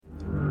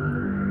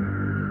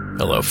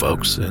Hello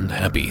folks, and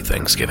happy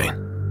Thanksgiving.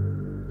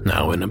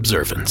 Now, in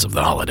observance of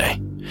the holiday,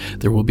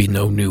 there will be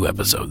no new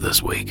episode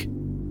this week.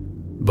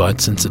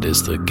 But since it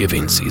is the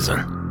giving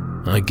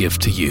season, I give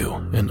to you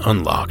an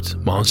unlocked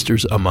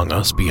Monsters Among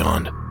Us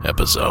Beyond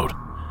episode,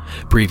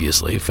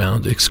 previously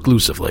found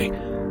exclusively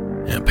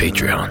at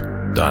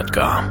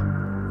patreon.com.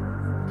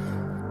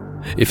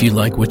 If you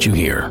like what you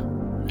hear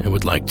and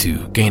would like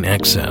to gain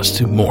access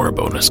to more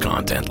bonus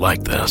content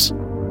like this,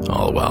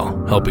 all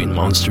while helping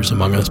Monsters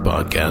Among Us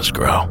podcast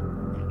grow,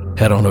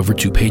 head on over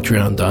to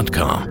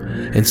patreon.com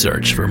and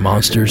search for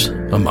Monsters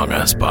Among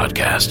Us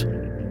podcast.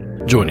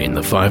 Joining the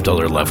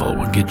 $5 level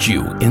will get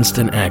you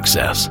instant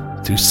access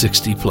to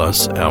 60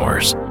 plus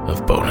hours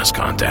of bonus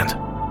content.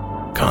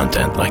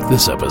 Content like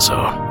this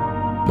episode,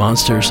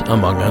 Monsters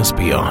Among Us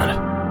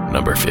Beyond,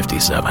 number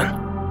 57.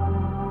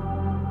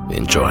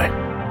 Enjoy.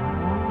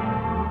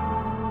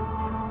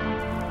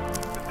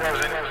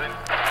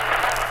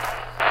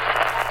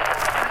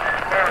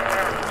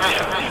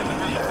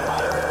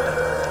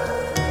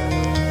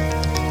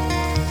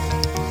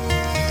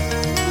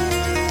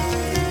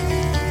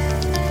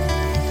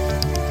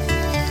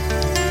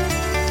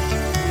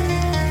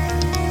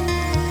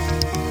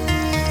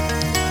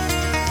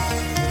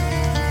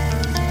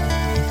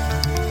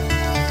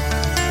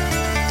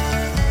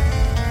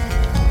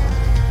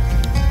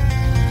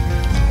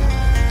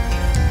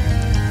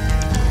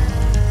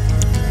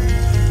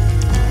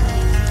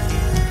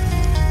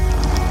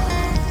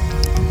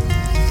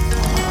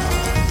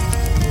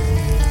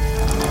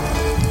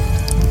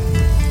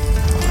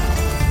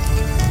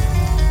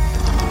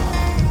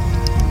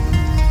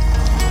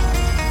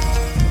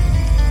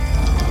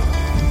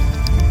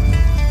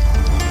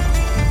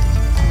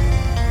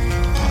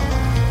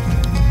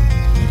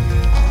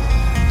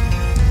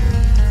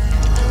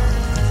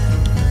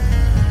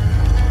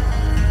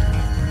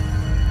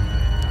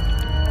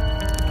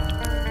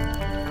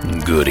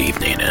 Good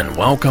evening and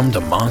welcome to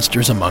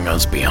Monsters Among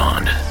Us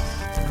Beyond,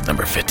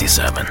 number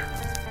 57.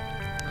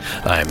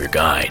 I am your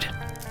guide,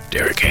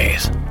 Derek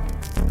Hayes.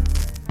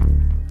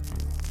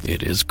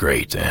 It is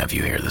great to have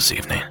you here this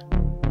evening.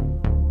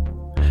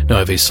 Now I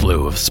have a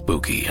slew of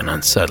spooky and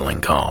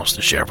unsettling calls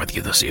to share with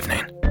you this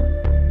evening.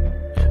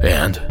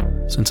 And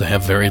since I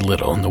have very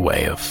little in the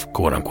way of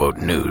quote-unquote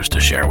news to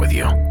share with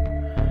you,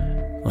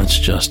 let's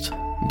just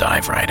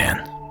dive right in.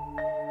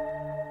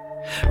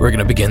 We're going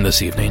to begin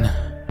this evening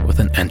with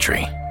an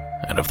entry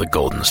out of the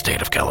golden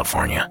state of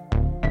California.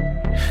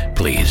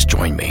 Please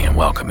join me in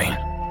welcoming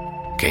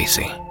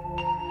Casey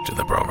to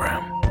the program.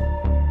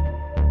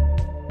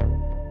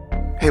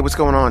 Hey, what's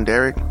going on,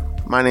 Derek?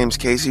 My name's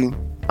Casey.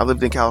 I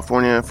lived in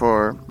California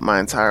for my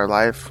entire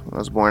life. I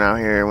was born out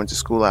here, went to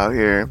school out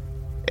here,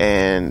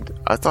 and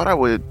I thought I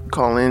would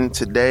call in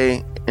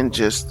today and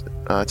just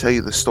tell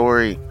you the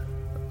story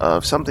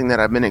of something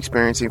that I've been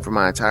experiencing for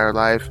my entire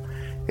life.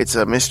 It's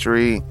a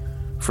mystery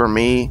for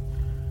me,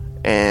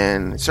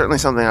 and it's certainly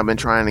something I've been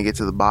trying to get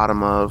to the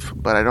bottom of,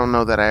 but I don't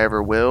know that I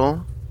ever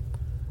will.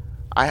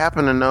 I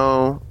happen to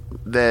know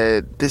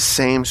that this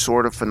same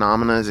sort of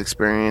phenomena is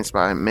experienced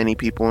by many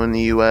people in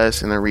the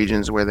U.S. and the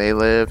regions where they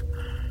live.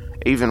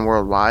 Even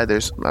worldwide,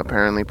 there's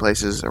apparently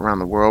places around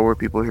the world where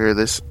people hear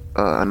this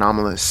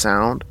anomalous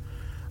sound.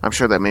 I'm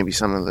sure that maybe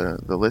some of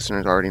the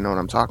listeners already know what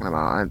I'm talking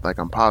about.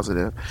 I'm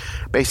positive.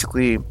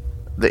 Basically,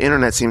 the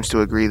internet seems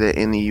to agree that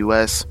in the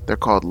U.S., they're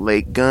called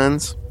lake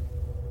guns.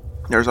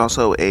 There's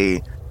also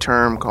a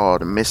term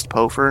called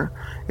mistpofer.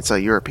 It's a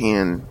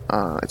European,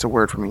 it's a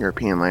word from a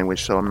European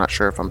language, so I'm not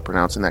sure if I'm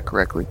pronouncing that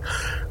correctly.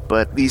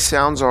 But these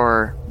sounds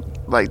are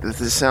like the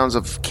sounds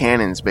of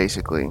cannons,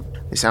 basically.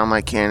 They sound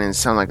like cannons,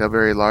 sound like a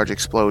very large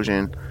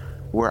explosion.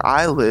 Where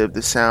I live,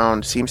 the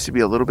sound seems to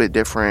be a little bit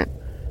different,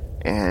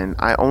 and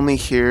I only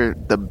hear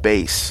the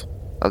bass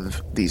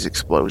of these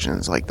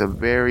explosions, like the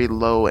very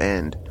low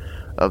end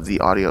of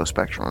the audio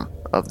spectrum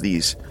of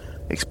these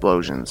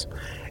explosions.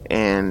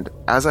 And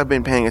as I've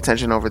been paying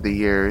attention over the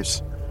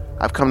years,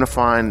 I've come to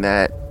find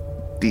that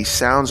these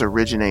sounds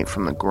originate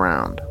from the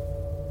ground.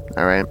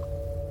 All right.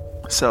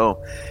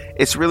 So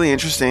it's really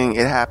interesting.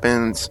 It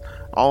happens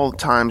all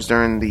times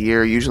during the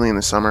year, usually in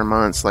the summer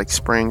months, like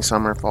spring,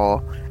 summer,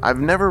 fall. I've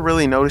never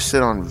really noticed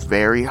it on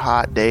very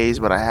hot days,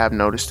 but I have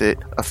noticed it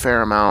a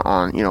fair amount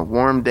on,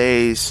 warm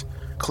days,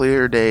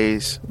 clear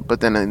days. But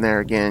then in there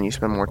again, you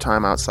spend more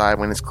time outside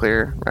when it's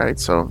clear, right?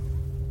 So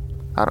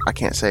I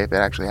can't say if it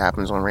actually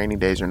happens on rainy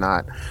days or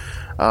not.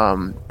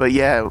 But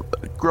yeah,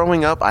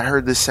 growing up, I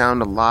heard this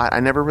sound a lot. I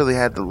never really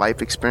had the life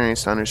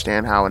experience to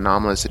understand how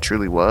anomalous it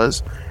truly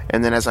was.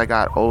 And then as I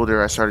got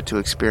older, I started to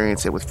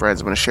experience it with friends.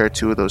 I'm going to share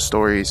two of those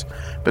stories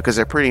because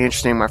they're pretty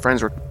interesting. My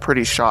friends were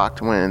pretty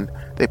shocked when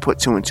they put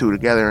two and two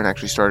together and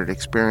actually started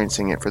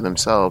experiencing it for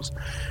themselves.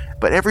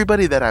 But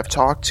everybody that I've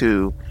talked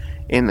to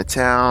in the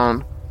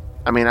town,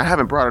 I mean, I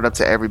haven't brought it up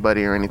to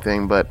everybody or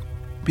anything, but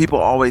people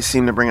always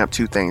seem to bring up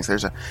two things.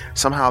 There's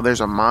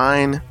a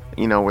mine,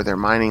 where they're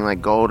mining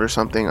like gold or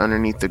something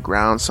underneath the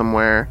ground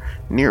somewhere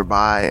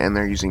nearby, and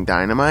they're using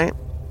dynamite.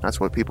 That's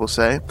what people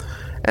say.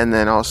 And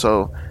then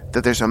also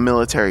that there's a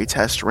military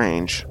test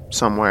range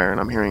somewhere, and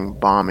I'm hearing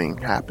bombing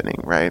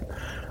happening, right?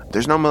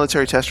 There's no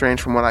military test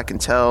range from what I can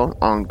tell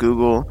on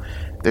Google.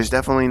 There's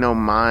definitely no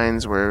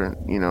mines where,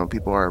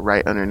 people are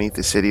right underneath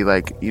the city,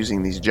 like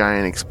using these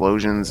giant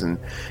explosions and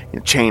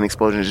chain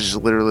explosions, just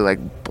literally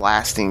like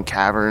blasting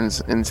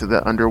caverns into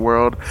the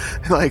underworld.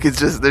 Like,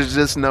 there's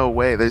just no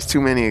way. There's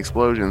too many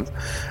explosions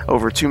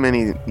over too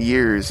many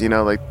years,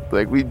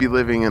 like we'd be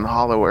living in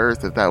hollow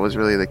earth if that was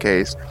really the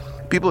case.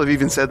 People have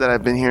even said that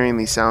I've been hearing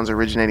these sounds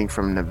originating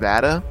from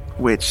Nevada,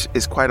 which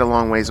is quite a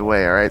long ways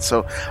away, all right?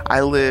 So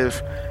I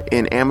live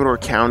in Amador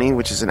County,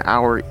 which is an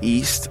hour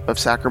east of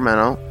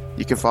Sacramento.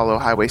 You can follow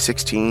Highway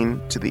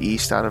 16 to the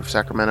east out of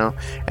Sacramento,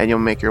 and you'll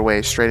make your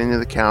way straight into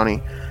the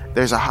county.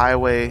 There's a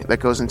highway that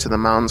goes into the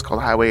mountains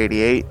called Highway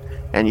 88,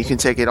 and you can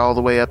take it all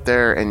the way up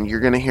there, and you're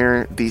going to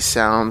hear these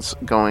sounds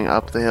going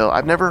up the hill.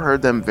 I've never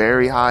heard them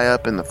very high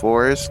up in the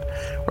forest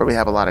where we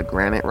have a lot of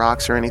granite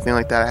rocks or anything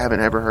like that. I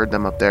haven't ever heard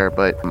them up there,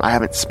 but I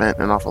haven't spent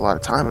an awful lot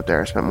of time up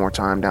there. I spent more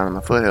time down in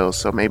the foothills,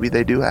 so maybe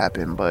they do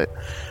happen. But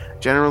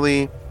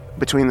generally,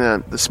 between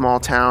the small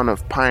town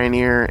of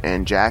Pioneer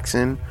and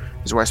Jackson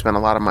is where I spend a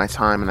lot of my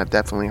time, and I've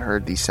definitely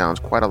heard these sounds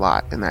quite a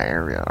lot in that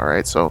area. All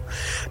right, so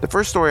the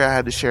first story I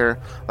had to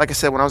share, like I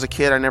said, when I was a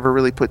kid, I never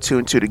really put two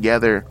and two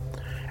together.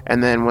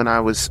 And then when I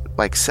was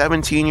like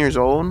 17 years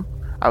old,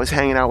 I was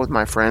hanging out with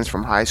my friends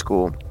from high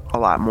school a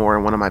lot more.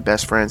 And one of my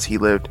best friends, he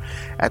lived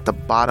at the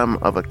bottom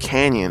of a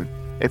canyon.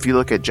 If you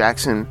look at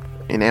Jackson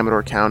in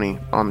Amador County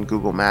on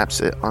Google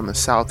Maps, on the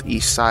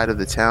southeast side of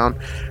the town,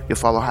 you'll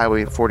follow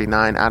Highway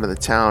 49 out of the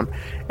town,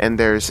 and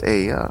there's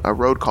a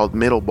road called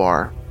Middle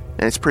Bar.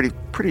 And it's pretty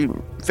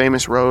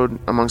famous road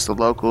amongst the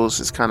locals.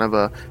 It's kind of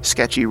a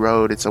sketchy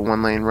road. It's a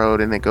one-lane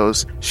road, and it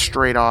goes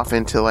straight off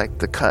into like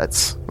the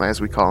cuts, as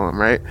we call them,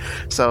 right?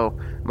 So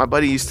my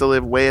buddy used to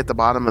live way at the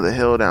bottom of the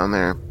hill down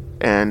there,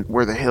 and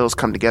where the hills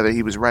come together,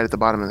 he was right at the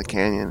bottom of the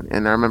canyon.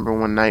 And I remember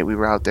one night we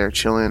were out there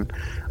chilling.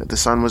 The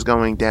sun was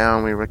going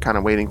down. We were kind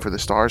of waiting for the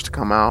stars to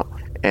come out,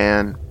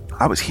 and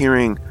I was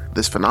hearing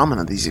this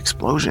phenomenon, these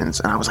explosions,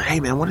 and I was like,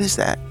 hey man, what is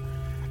that?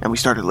 And we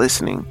started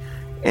listening,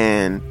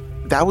 and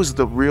that was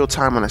the real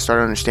time when I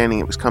started understanding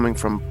it was coming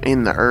from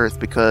in the earth,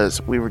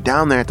 because we were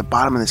down there at the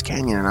bottom of this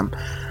canyon, and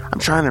I'm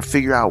trying to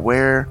figure out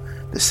where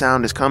the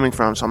sound is coming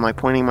from. So I'm like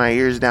pointing my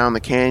ears down the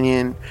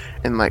canyon,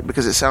 and like,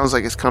 because it sounds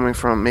like it's coming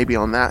from maybe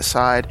on that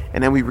side,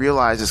 and then we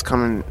realize it's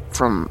coming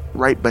from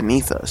right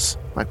beneath us.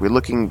 Like, we're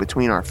looking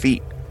between our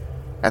feet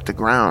at the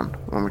ground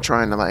when we're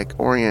trying to like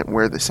orient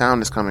where the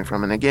sound is coming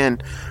from. And again,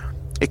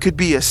 it could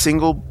be a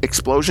single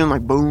explosion,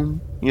 like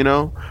boom,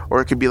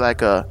 or it could be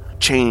like a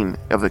chain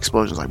of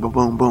explosions, like boom,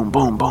 boom, boom,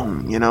 boom,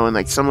 boom, and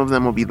like some of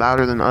them will be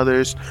louder than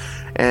others,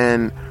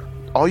 and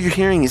all you're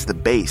hearing is the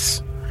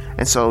bass.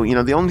 And so,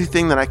 the only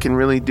thing that I can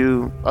really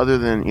do, other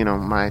than,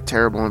 my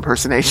terrible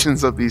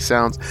impersonations of these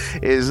sounds,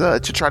 is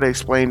to try to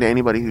explain to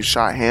anybody who's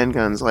shot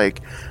handguns, like,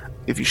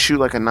 if you shoot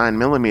like a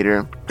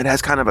 9mm, it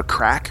has kind of a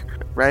crack,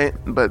 right?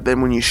 But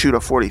then when you shoot a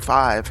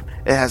 .45,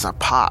 it has a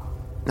pop.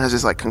 It has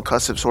this like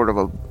concussive sort of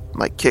a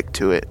like kick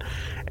to it.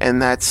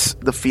 And that's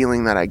the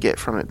feeling that I get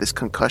from it, this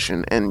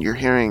concussion. And you're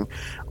hearing,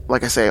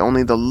 like I say,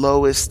 only the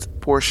lowest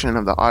portion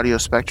of the audio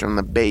spectrum,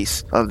 the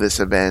bass of this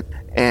event.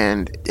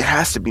 And it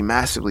has to be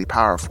massively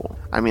powerful.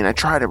 I mean, I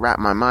try to wrap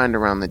my mind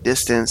around the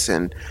distance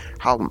and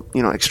how,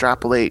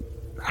 extrapolate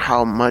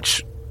how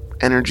much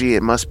energy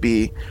it must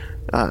be,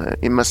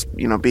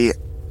 be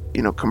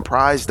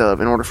comprised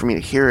of in order for me to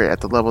hear it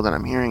at the level that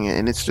I'm hearing it.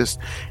 And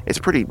it's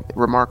pretty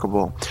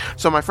remarkable.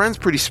 So my friend's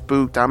pretty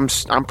spooked. I'm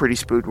pretty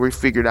spooked. We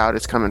figured out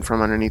it's coming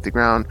from underneath the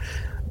ground.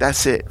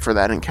 That's it for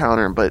that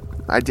encounter. But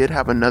I did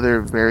have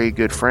another very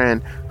good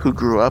friend who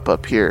grew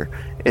up here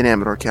in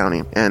Amador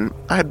County, and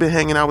I had been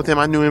hanging out with him.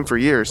 I knew him for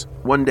years.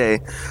 One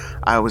day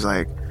I was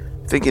like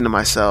thinking to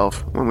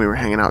myself when we were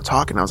hanging out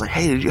talking, I was like,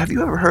 hey, have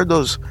you ever heard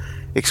those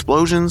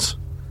explosions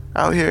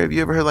out here? Have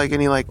you ever heard like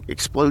any like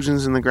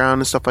explosions in the ground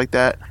and stuff like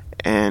that?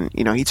 And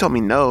he told me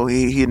no,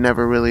 he had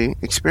never really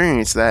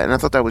experienced that. And I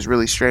thought that was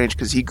really strange,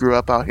 because he grew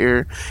up out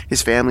here,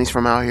 his family's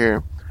from out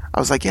here. I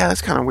was like, yeah,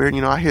 that's kind of weird.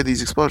 I hear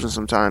these explosions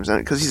sometimes,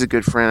 because he's a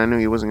good friend. I knew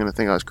he wasn't going to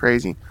think I was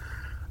crazy.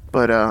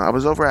 But I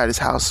was over at his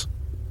house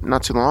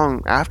not too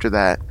long after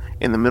that,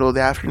 in the middle of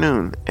the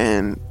afternoon,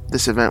 and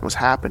this event was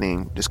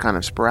happening just kind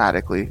of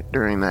sporadically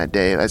during that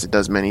day, as it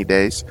does many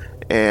days.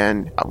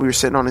 And we were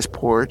sitting on his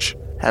porch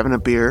having a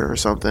beer or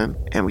something,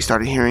 and we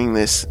started hearing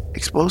this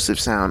explosive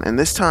sound. And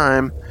this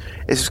time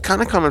it's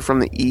kind of coming from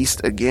the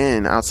east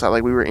again, outside.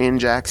 Like, we were in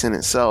Jackson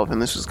itself,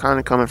 and this was kind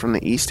of coming from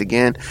the east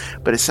again,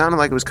 but it sounded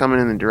like it was coming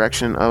in the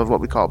direction of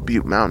what we call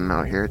Butte Mountain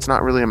out here. It's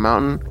not really a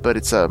mountain, but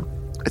it's a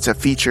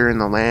feature in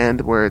the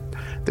land where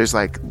there's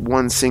like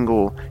one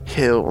single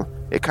hill.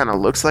 It kind of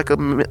looks like a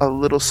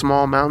little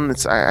small mountain.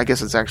 I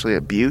guess it's actually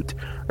a butte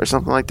or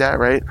something like that,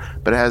 right?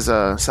 But it has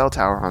a cell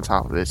tower on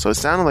top of it. So it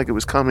sounded like it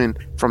was coming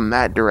from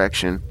that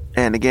direction.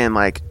 And again,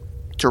 like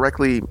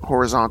directly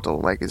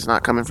horizontal, like it's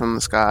not coming from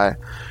the sky.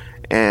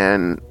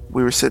 And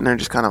we were sitting there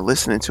just kind of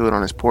listening to it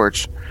on his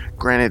porch.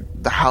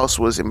 Granted, the house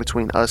was in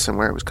between us and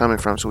where it was coming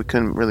from, so we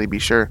couldn't really be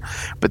sure.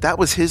 But that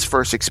was his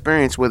first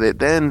experience with it.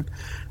 Then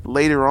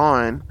later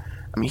on,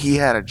 he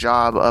had a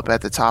job up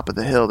at the top of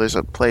the hill. There's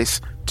a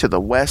place to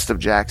the west of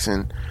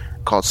Jackson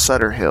called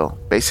Sutter Hill.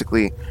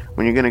 Basically,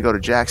 when you're going to go to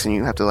Jackson,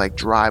 you have to like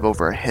drive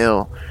over a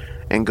hill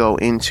and go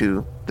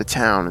into the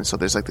town. And so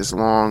there's like this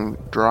long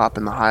drop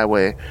in the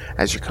highway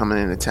as you're coming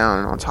into town.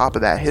 And on top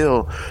of that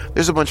hill,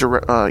 there's a bunch of,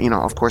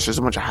 of course, there's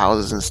a bunch of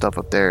houses and stuff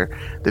up there.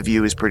 The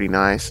view is pretty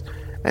nice.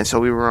 And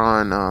so we were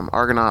on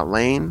Argonaut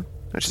Lane,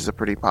 which is it's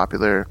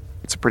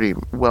a pretty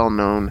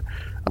well-known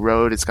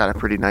road. It's got a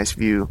pretty nice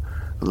view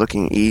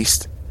looking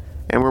east.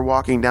 And we're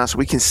walking down so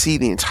we can see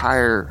the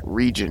entire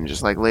region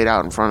just like laid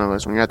out in front of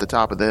us. When you're at the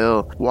top of the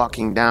hill,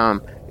 walking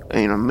down,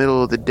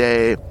 middle of the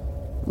day,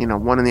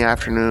 1 in the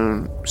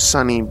afternoon,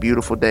 sunny,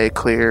 beautiful day,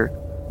 clear.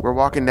 We're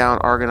walking down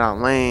Argonaut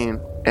Lane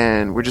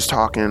and we're just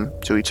talking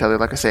to each other.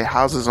 Like I say,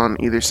 houses on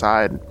either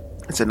side.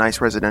 It's a nice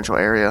residential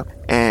area.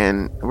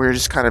 And we're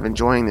just kind of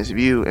enjoying this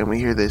view, and we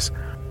hear this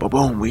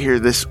boom, we hear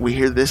this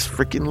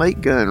freaking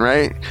lake gun,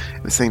 right?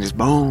 This thing just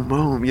boom,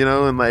 boom,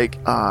 and like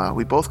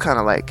we both kind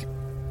of like,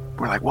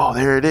 we're like, whoa,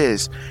 there it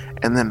is.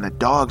 And then the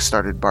dog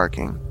started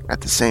barking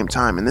at the same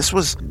time. And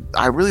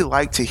I really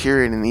like to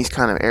hear it in these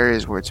kind of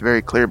areas where it's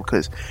very clear,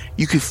 because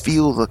you could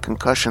feel the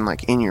concussion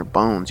like in your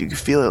bones. You could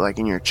feel it like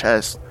in your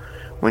chest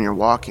when you're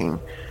walking.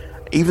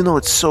 Even though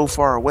it's so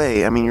far away,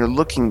 you're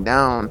looking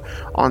down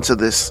onto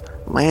this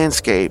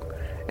landscape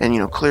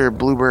and, clear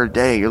bluebird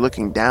day, you're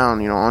looking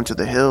down, onto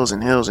the hills,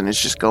 and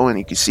it's just going,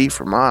 you can see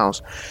for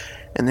miles.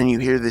 And then you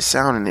hear this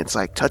sound and it's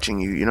like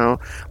touching you,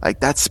 like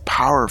that's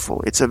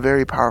powerful. It's a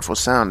very powerful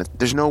sound.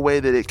 There's no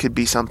way that it could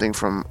be something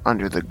from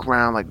under the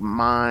ground, like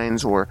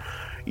mines, or,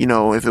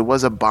 if it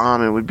was a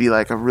bomb, it would be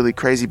like a really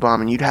crazy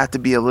bomb, and you'd have to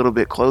be a little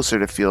bit closer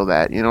to feel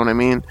that. You know what I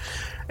mean?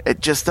 It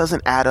just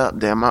doesn't add up.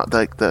 The amount,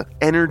 like the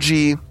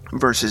energy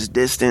versus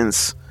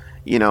distance,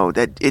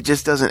 that it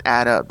just doesn't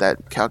add up,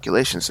 that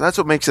calculation. So that's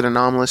what makes it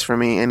anomalous for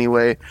me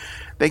anyway.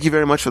 Thank you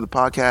very much for the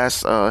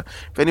podcast.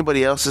 If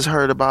anybody else has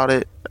heard about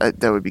it,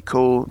 that would be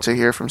cool to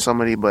hear from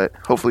somebody, but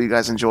hopefully you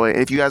guys enjoy it.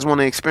 If you guys want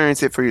to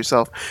experience it for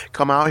yourself,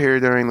 come out here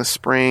during the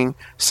spring,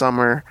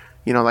 summer,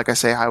 like I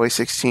say, Highway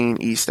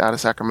 16 east out of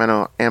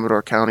Sacramento,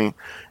 Amador County,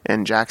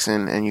 and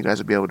Jackson, and you guys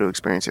will be able to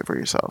experience it for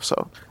yourself.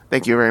 So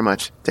thank you very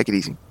much. Take it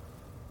easy.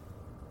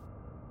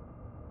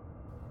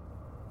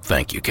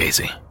 Thank you,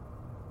 Casey.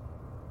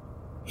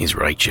 He's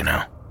right,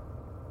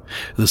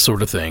 This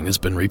sort of thing has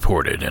been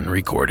reported and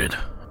recorded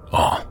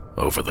all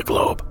over the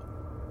globe.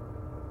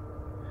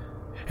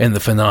 And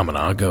the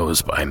phenomena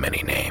goes by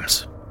many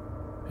names,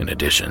 in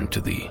addition to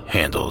the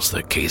handles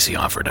that Casey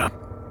offered up.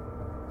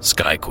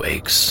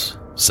 Skyquakes,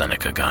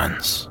 Seneca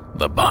guns,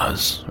 the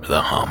buzz, or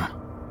the hum.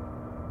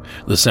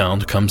 The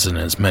sound comes in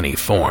as many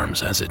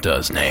forms as it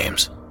does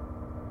names.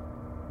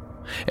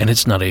 And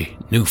it's not a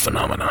new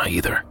phenomena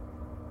either.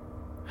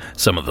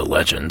 Some of the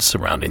legends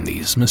surrounding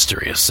these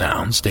mysterious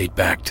sounds date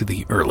back to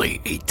the early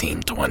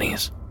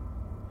 1820s.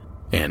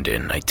 And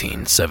in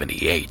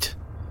 1978,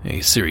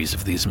 a series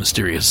of these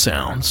mysterious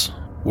sounds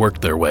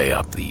worked their way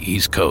up the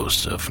east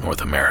coast of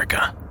North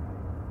America,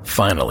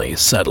 finally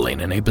settling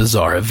in a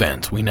bizarre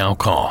event we now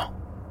call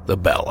the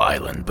Bell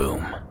Island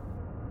Boom.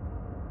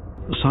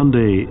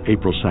 Sunday,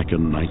 April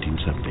 2nd,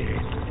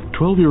 1978.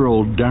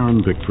 12-year-old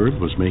Darren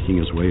Bickford was making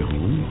his way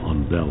home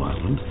on Bell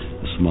Island,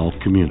 a small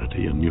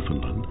community in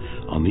Newfoundland,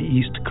 on the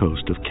east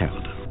coast of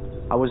Canada.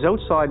 I was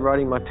outside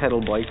riding my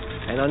pedal bike,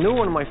 and I knew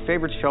one of my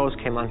favorite shows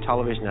came on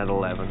television at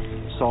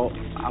 11. So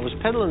I was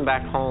pedaling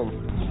back home.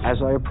 As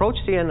I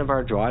approached the end of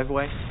our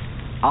driveway,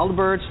 all the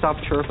birds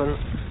stopped chirping,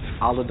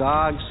 all the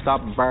dogs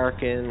stopped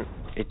barking.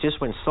 It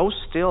just went so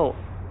still.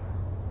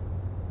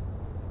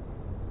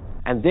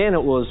 And then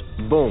it was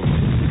boom,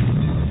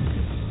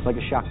 like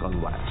a shotgun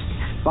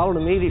blast, followed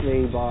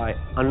immediately by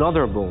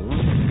another boom,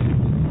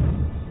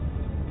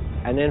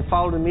 and then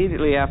followed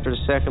immediately after the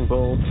second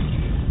boom.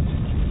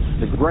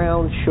 The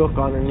ground shook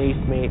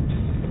underneath me.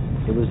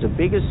 It was the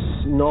biggest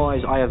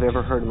noise I have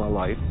ever heard in my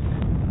life.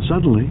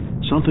 Suddenly,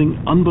 something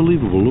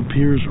unbelievable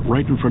appears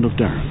right in front of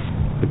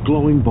Darren, a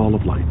glowing ball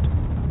of light.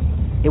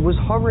 It was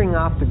hovering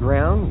off the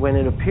ground when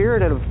it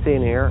appeared out of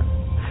thin air,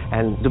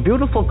 and the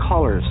beautiful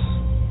colors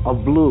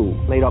of blue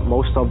made up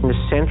most of the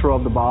center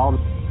of the ball.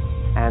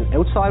 And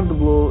outside of the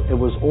blue, it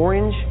was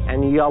orange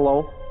and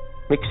yellow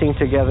mixing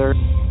together.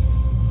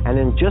 And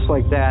then just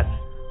like that,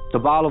 the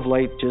ball of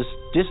light just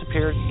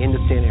disappeared into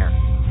thin air.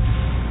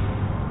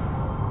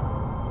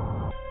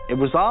 It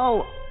was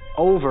all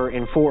over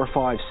in 4 or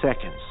 5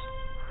 seconds.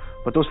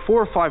 But those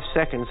 4 or 5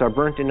 seconds are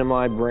burnt into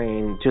my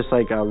brain just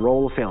like a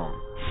roll of film.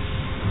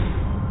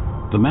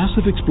 The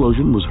massive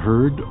explosion was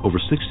heard over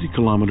 60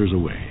 kilometers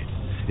away.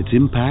 Its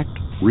impact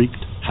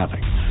wreaked havoc.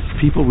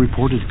 People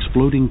reported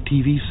exploding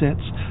TV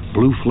sets,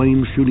 blue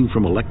flames shooting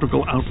from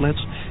electrical outlets,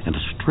 and a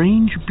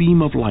strange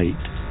beam of light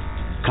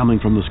coming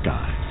from the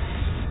sky.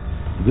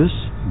 This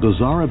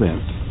bizarre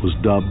event was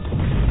dubbed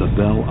the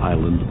Bell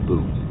Island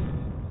Boom.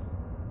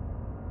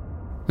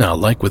 Now,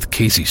 like with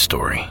Casey's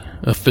story,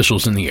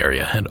 officials in the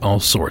area had all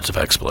sorts of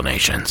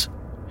explanations,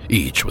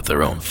 each with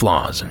their own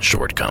flaws and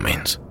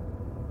shortcomings.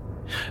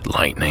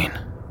 Lightning,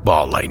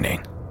 ball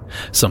lightning,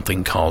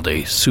 something called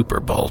a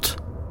superbolt,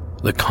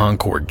 the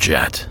Concorde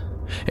jet,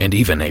 and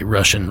even a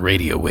Russian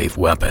radio wave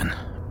weapon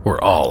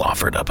were all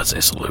offered up as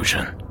a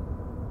solution.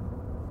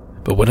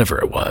 But whatever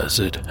it was,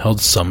 it held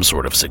some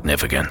sort of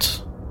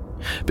significance,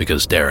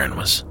 because Darren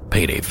was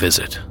paid a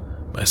visit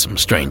by some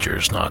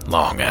strangers not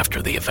long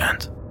after the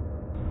event.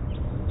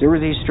 There were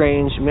these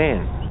strange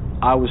men.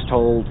 I was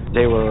told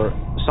they were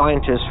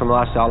scientists from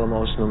Los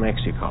Alamos, New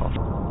Mexico.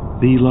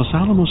 The Los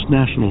Alamos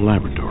National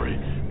Laboratory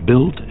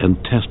built and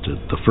tested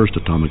the first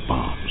atomic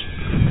bombs.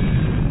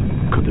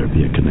 Could there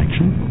be a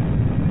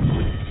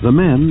connection? The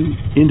men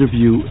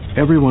interview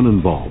everyone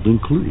involved,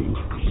 including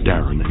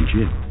Darren and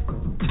Jim.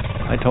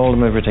 I told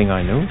them everything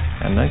I knew,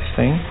 and next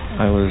thing,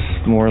 I was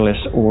more or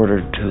less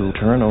ordered to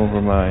turn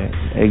over my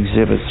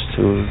exhibits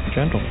to the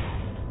gentleman.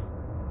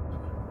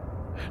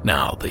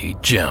 Now, the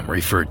Jim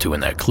referred to in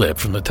that clip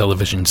from the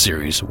television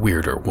series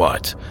Weird or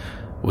What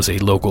was a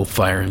local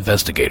fire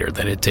investigator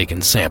that had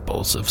taken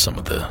samples of some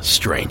of the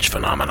strange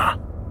phenomena.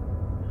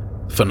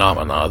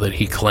 Phenomena that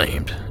he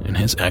claimed, in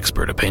his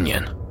expert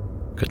opinion,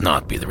 could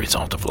not be the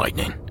result of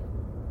lightning.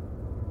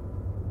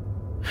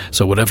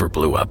 So whatever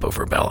blew up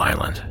over Bell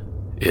Island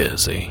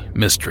is a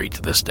mystery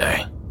to this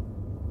day,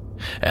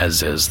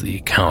 as is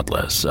the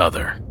countless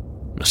other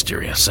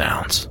mysterious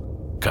sounds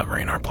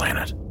covering our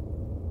planet.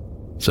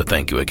 So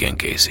thank you again,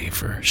 Casey,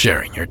 for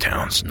sharing your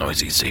town's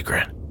noisy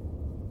secret.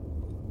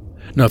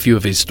 Now, if you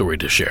have a story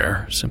to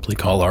share, simply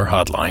call our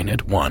hotline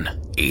at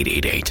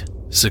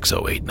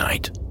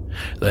 1-888-608-NIGHT.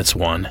 That's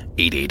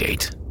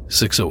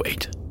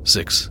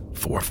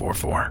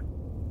 1-888-608-6444.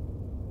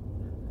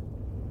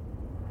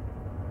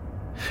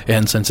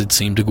 And since it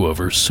seemed to go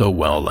over so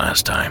well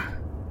last time,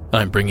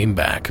 I'm bringing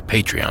back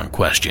Patreon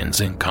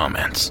questions and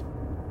comments,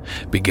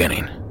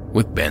 beginning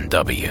with Ben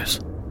W's.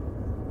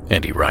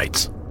 And he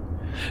writes,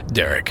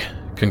 Derek,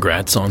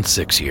 congrats on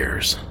 6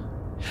 years.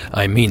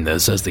 I mean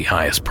this as the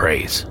highest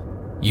praise.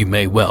 You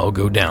may well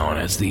go down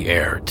as the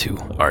heir to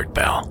Art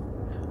Bell.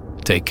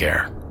 Take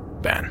care,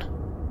 Ben.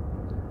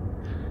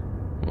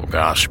 Well,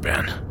 gosh,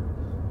 Ben.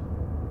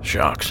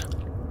 Shucks.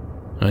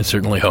 I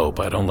certainly hope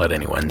I don't let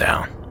anyone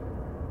down.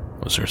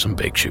 Those are some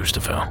big shoes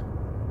to fill.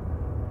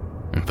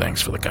 And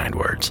thanks for the kind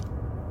words.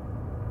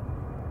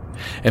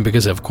 And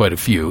because I have quite a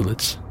few,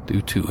 let's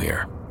do 2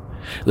 here.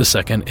 The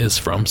second is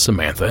from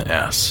Samantha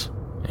S.,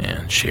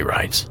 and she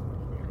writes,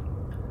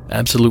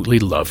 Absolutely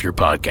love your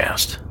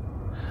podcast.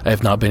 I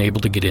have not been able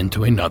to get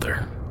into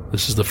another.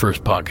 This is the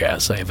first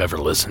podcast I have ever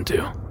listened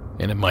to,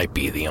 and it might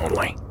be the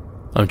only.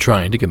 I'm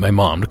trying to get my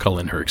mom to call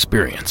in her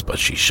experience, but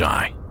she's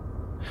shy.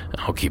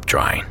 I'll keep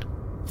trying.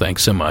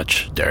 Thanks so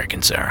much, Derek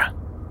and Sarah.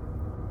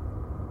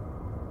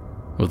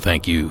 Well,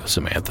 thank you,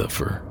 Samantha,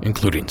 for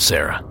including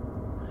Sarah.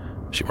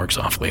 She works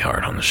awfully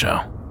hard on the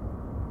show.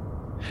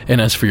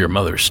 And as for your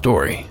mother's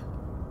story,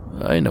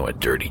 I know a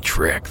dirty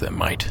trick that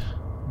might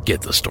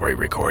get the story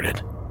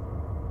recorded.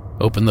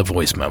 Open the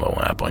voice memo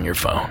app on your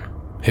phone,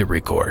 hit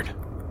record,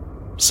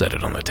 set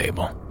it on the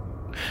table,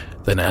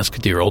 then ask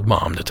dear old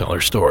mom to tell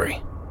her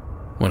story.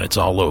 When it's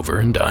all over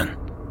and done,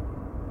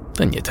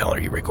 then you tell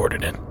her you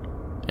recorded it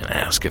and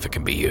ask if it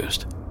can be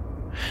used.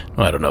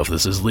 Well, I don't know if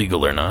this is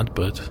legal or not,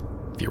 but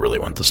if you really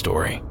want the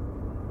story,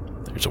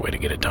 there's a way to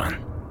get it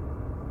done.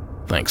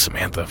 Thanks,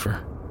 Samantha,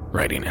 for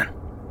writing in.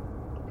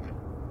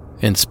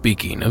 And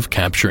speaking of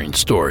capturing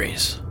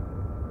stories,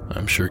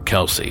 I'm sure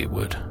Kelsey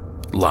would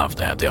love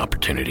to have the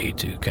opportunity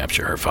to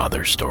capture her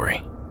father's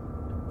story.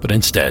 But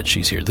instead,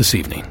 she's here this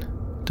evening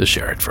to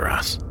share it for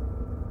us.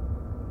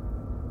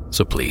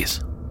 So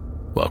please,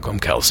 welcome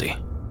Kelsey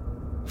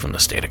from the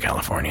state of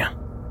California.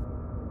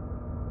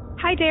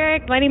 Hi,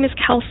 Derek. My name is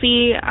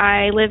Kelsey.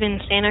 I live in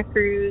Santa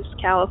Cruz,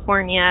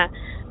 California,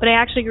 but I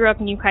actually grew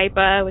up in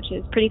Yucaipa, which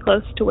is pretty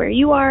close to where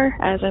you are,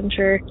 as I'm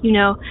sure you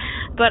know.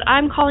 But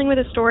I'm calling with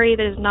a story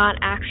that is not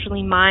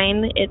actually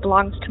mine. It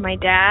belongs to my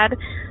dad.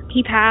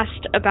 He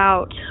passed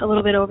about a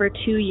little bit over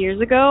 2 years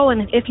ago,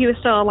 and if he was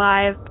still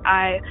alive,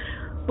 I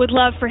would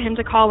love for him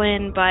to call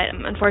in, but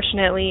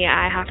unfortunately,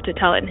 I have to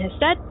tell it in his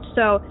stead.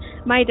 So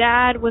my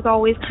dad was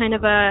always kind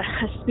of a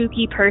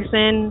spooky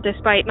person.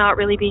 Despite not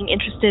really being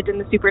interested in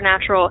the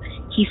supernatural,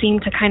 he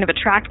seemed to kind of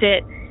attract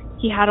it.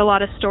 He had a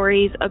lot of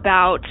stories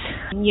about,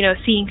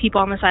 seeing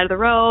people on the side of the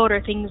road or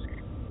things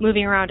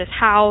moving around his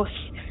house,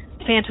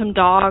 phantom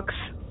dogs,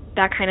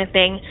 that kind of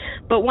thing.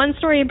 But one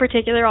story in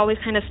particular always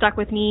kind of stuck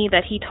with me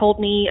that he told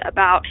me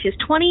about his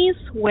 20s,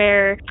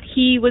 where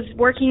he was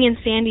working in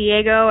San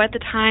Diego at the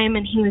time,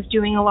 and he was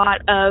doing a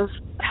lot of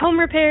home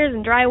repairs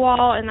and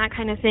drywall and that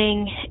kind of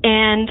thing.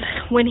 And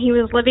when he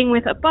was living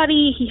with a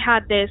buddy, he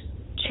had this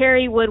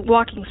cherry wood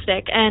walking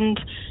stick, and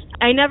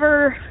I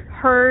never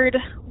heard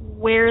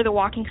where the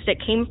walking stick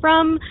came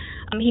from.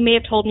 He may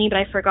have told me, but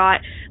I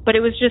forgot. But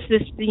it was just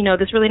this,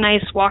 this really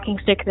nice walking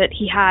stick that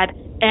he had,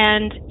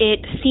 and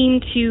it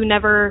seemed to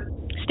never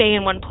stay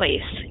in one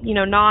place.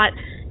 Not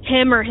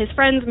him or his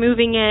friends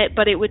moving it,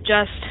 but it would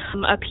just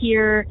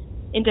appear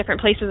in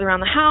different places around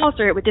the house,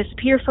 or it would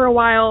disappear for a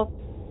while.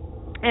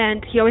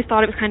 And he always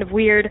thought it was kind of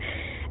weird.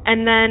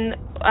 And then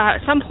at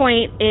some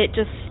point,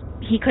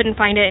 he couldn't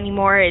find it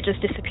anymore. It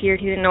just disappeared.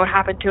 He didn't know what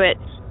happened to it.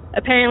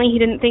 Apparently, he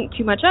didn't think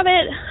too much of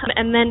it.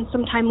 And then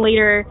sometime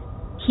later,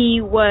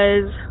 he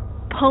was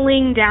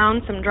pulling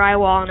down some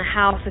drywall in a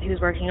house that he was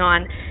working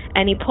on.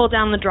 And he pulled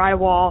down the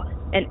drywall,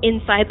 and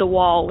inside the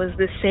wall was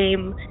this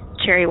same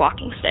cherry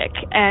walking stick.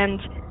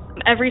 And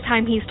every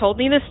time he's told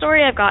me this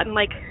story, I've gotten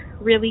like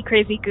really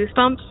crazy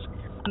goosebumps.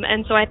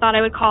 And so I thought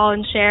I would call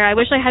and share. I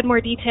wish I had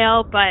more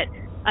detail, but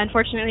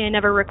unfortunately I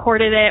never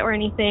recorded it or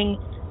anything.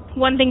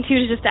 One thing,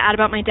 too, just to add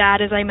about my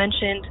dad, as I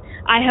mentioned,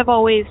 I have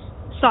always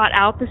sought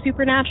out the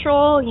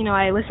supernatural. You know,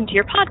 I listen to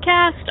your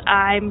podcast.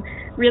 I'm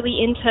really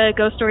into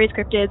ghost stories,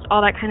 cryptids,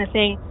 all that kind of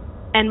thing.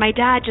 And my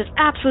dad just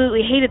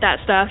absolutely hated that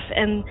stuff.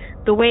 And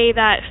the way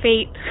that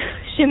fate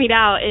shimmied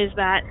out is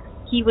that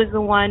he was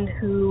the one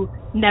who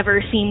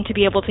never seemed to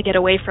be able to get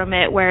away from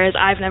it, whereas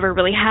I've never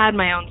really had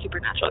my own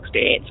supernatural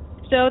experience.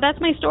 So that's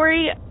my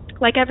story.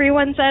 Like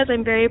everyone says,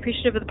 I'm very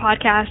appreciative of the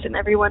podcast and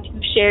everyone who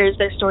shares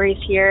their stories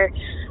here.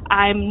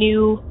 I'm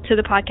new to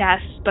the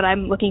podcast, but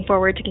I'm looking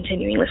forward to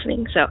continuing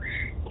listening. So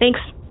thanks.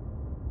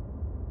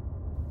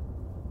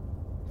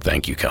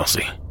 Thank you,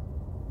 Kelsey.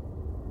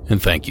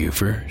 And thank you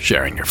for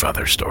sharing your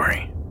father's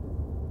story.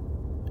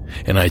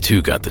 And I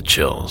too got the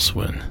chills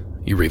when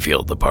you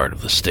revealed the part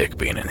of the stick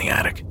being in the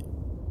attic.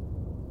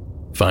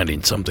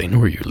 Finding something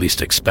where you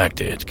least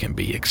expect it can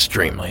be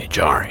extremely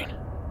jarring,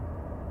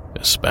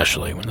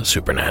 especially when the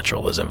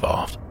supernatural is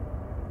involved.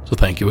 So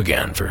thank you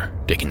again for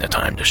taking the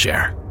time to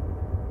share.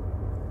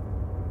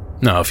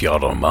 Now, if y'all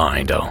don't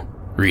mind, I'll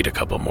read a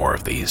couple more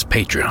of these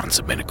Patreon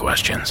submitted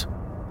questions.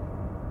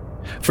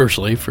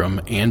 Firstly,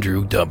 from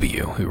Andrew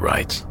W., who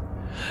writes,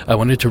 I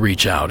wanted to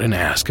reach out and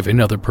ask if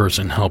another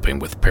person helping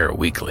with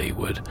Paraweekly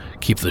would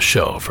keep the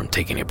show from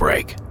taking a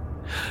break.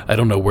 I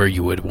don't know where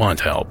you would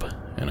want help,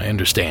 and I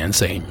understand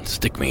saying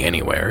stick me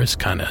anywhere is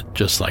kinda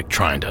just like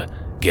trying to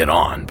get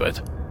on,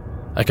 but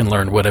I can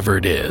learn whatever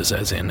it is,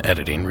 as in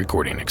editing,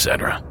 recording,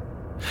 etc.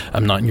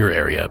 I'm not in your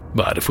area,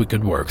 but if we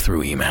could work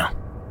through email.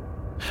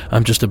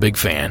 I'm just a big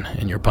fan,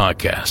 and your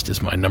podcast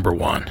is my number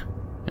one,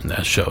 and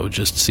that show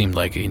just seemed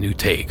like a new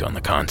take on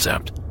the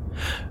concept.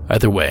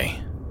 Either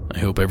way, I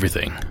hope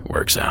everything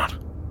works out.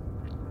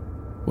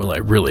 Well, I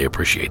really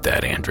appreciate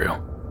that, Andrew.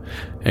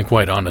 And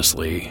quite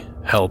honestly,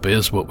 help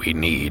is what we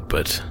need,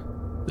 but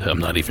I'm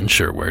not even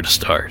sure where to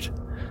start.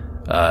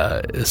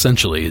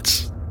 Essentially,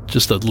 it's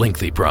just a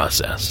lengthy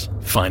process.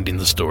 Finding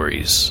the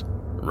stories,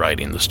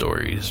 writing the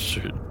stories,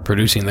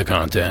 producing the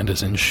content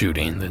as in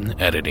shooting, then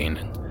editing,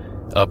 and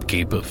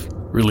upkeep of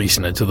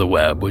releasing it to the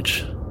web,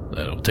 which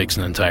takes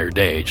an entire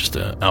day just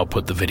to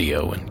output the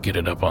video and get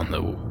it up on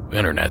the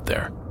internet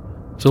there.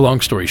 So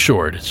long story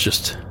short, it's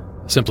just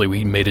simply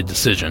we made a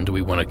decision. Do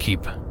we want to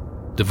keep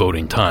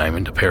devoting time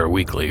into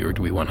Paraweekly, or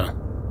do we want to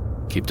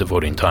keep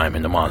devoting time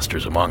into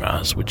Monsters Among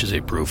Us, which is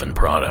a proven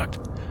product?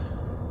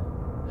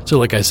 So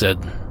like I said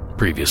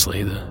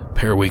previously, the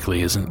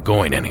Paraweekly isn't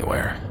going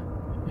anywhere.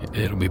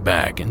 It'll be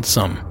back in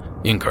some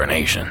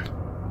incarnation.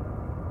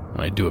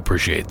 I do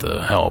appreciate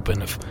the help,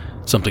 and if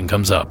something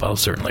comes up, I'll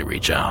certainly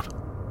reach out.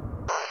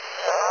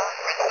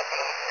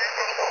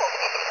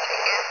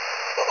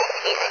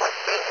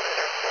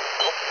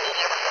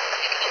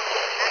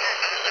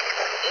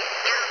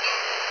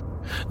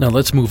 Now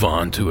let's move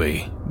on to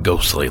a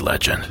ghostly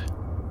legend.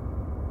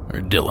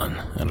 Dylan,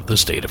 out of the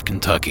state of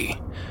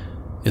Kentucky,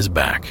 is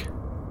back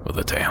with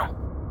a tale.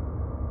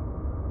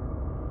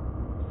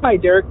 Hi,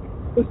 Derek.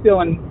 This is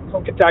Dylan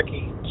from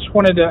Kentucky. Just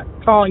wanted to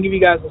call and give you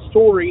guys a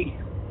story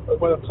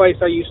with a place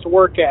I used to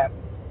work at.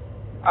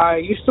 I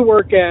used to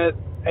work at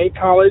a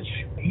college,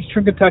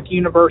 Eastern Kentucky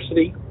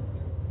University,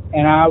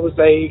 and I was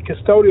a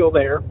custodial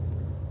there.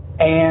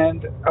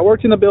 And I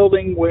worked in a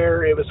building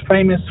where it was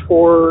famous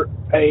for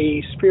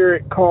a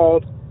spirit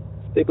called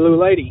the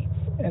Blue Lady.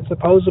 And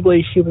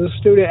supposedly she was a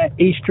student at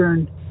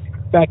Eastern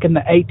back in the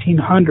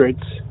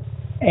 1800s.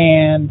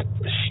 And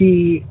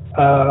she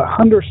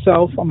hung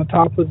herself on the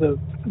top of the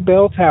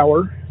bell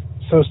tower.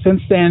 So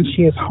since then,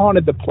 she has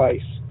haunted the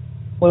place.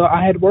 Well,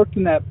 I had worked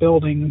in that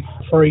building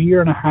for a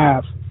year and a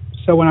half.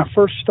 So when I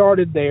first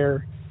started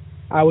there,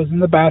 I was in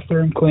the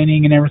bathroom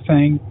cleaning and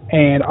everything.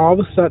 And all of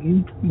a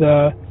sudden,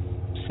 the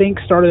sink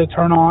started to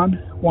turn on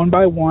one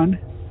by one.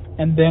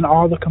 And then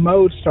all the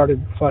commodes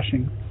started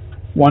flushing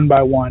one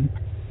by one.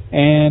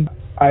 And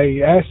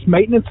I asked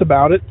maintenance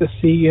about it to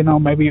see,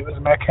 maybe it was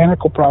a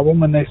mechanical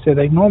problem. And they said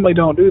they normally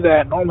don't do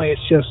that. Normally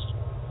it's just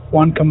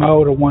one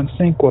commode or one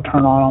sink will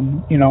turn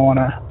on,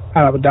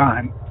 out of a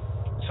dime.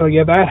 So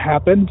yeah, that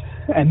happened.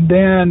 And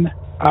then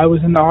I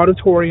was in the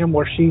auditorium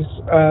where she's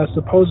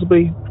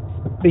supposedly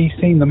be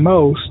seen the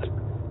most.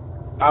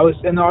 I was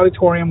in the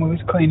auditorium when we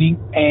was cleaning,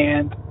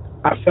 and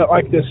I felt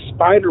like this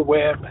spider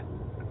web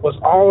was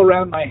all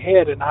around my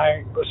head, and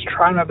I was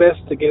trying my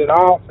best to get it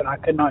off, and I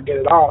could not get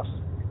it off.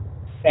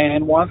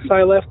 And once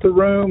I left the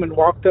room and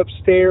walked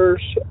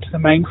upstairs to the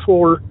main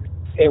floor,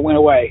 it went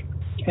away.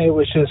 It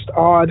was just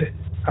odd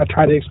I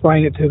tried to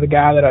explain it to the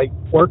guy that I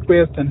worked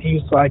with, and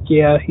he's like,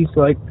 yeah,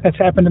 that's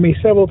happened to me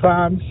several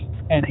times.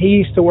 And he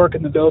used to work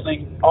in the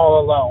building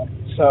all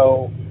alone,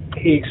 so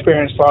he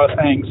experienced a lot of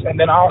things. And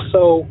then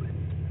also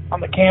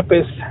on the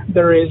campus,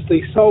 there is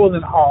the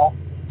Sullivan Hall,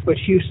 which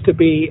used to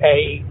be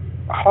a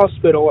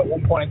hospital at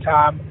one point in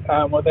time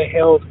where they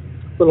held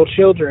little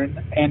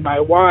children. And my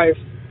wife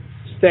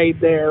stayed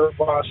there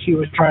while she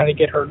was trying to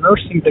get her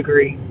nursing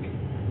degree.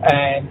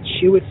 And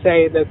she would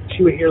say that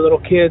she would hear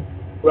little kids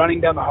running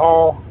down the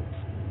hall,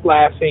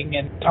 laughing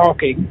and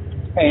talking.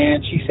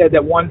 And she said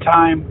that one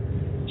time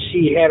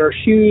she had her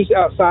shoes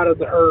outside of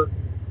her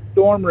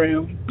dorm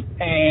room,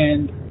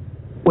 and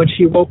when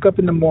she woke up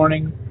in the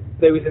morning,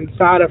 they was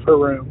inside of her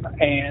room,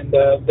 and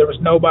there was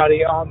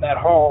nobody on that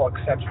hall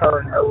except her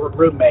and her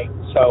roommate.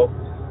 So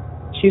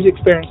she's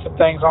experienced some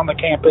things on the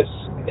campus.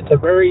 It's a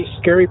very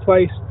scary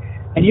place,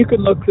 and you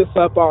can look this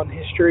up on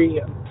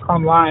history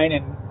online,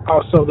 and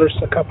also there's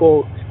a couple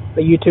of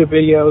YouTube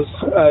videos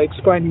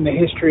explaining the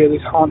history of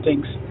these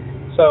hauntings.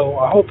 So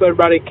I hope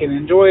everybody can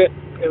enjoy it.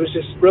 It was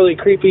just really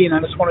creepy, and I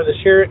just wanted to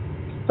share it.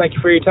 Thank you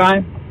for your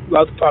time.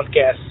 Love the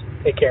podcast.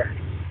 Take care.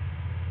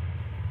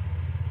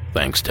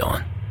 Thanks,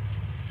 Dylan.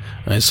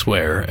 I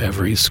swear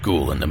every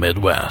school in the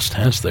Midwest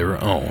has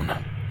their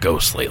own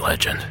ghostly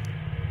legend.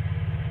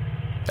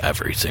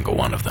 Every single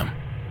one of them.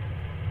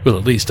 Well,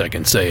 at least I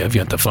can say I've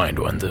yet to find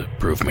one to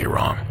prove me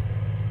wrong.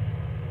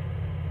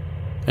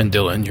 And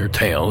Dylan, your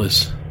tale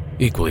is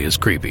equally as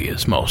creepy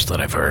as most that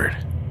I've heard.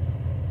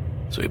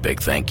 So a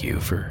big thank you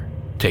for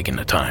taking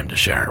the time to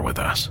share it with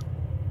us.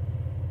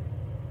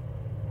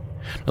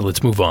 Now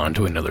let's move on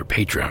to another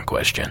Patreon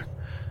question.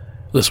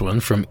 This one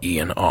from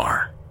Ian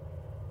R.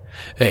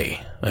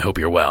 Hey, I hope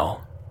you're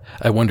well.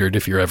 I wondered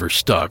if you're ever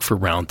stuck for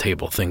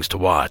roundtable things to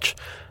watch.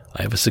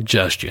 I have a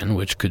suggestion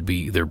which could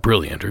be either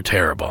brilliant or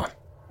terrible.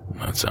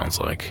 That sounds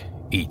like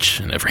each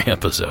and every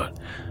episode.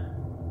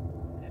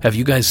 Have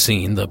you guys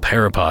seen the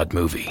Parapod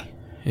movie?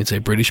 It's a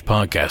British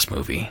podcast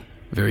movie.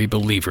 Very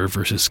believer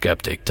versus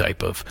skeptic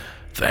type of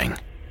thing.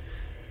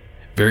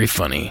 Very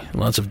funny,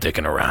 lots of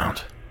dicking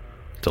around.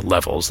 To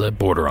levels that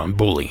border on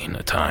bullying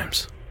at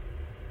times.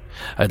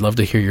 I'd love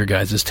to hear your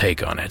guys'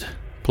 take on it.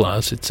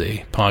 Plus, it's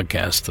a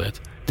podcast that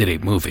did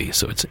a movie,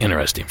 so it's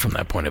interesting from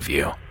that point of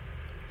view.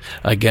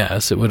 I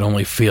guess it would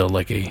only feel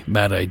like a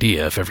bad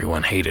idea if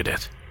everyone hated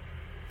it.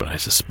 But I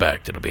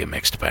suspect it'll be a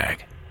mixed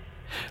bag.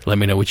 Let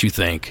me know what you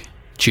think.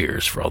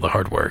 Cheers for all the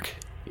hard work,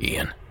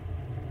 Ian.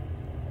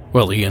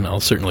 Well, Ian, I'll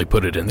certainly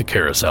put it in the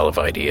carousel of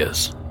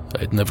ideas.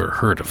 I'd never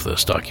heard of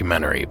this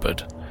documentary,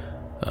 but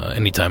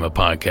anytime a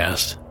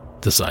podcast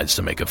decides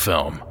to make a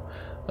film,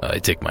 I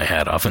take my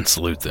hat off and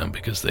salute them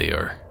because they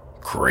are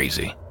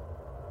crazy.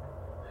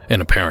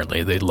 And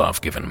apparently they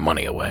love giving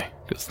money away,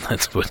 because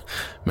that's what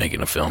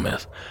making a film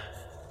is.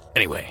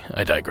 Anyway,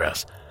 I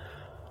digress.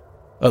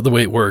 The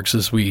way it works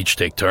is we each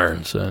take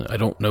turns. I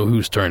don't know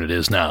whose turn it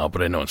is now,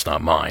 but I know it's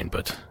not mine,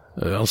 but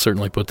I'll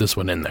certainly put this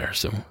one in there,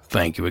 so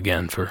thank you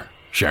again for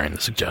sharing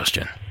the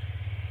suggestion.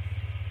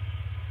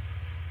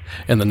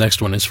 And the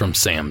next one is from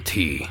Sam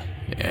T,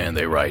 and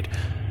they write,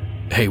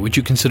 Hey, would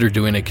you consider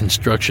doing a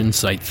construction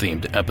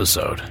site-themed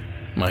episode?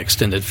 My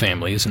extended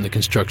family is in the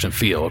construction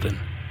field and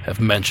have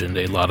mentioned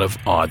a lot of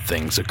odd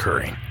things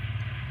occurring.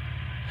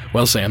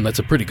 Well, Sam, that's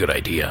a pretty good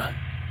idea.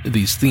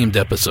 These themed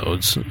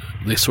episodes,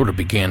 they sort of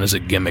began as a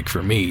gimmick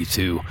for me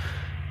to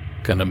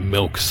kind of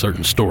milk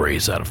certain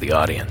stories out of the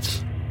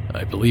audience.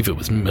 I believe it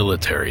was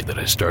military that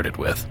I started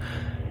with,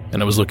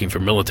 and I was looking for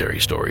military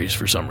stories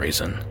for some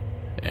reason.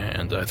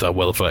 And I thought,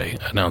 well, if I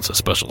announce a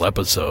special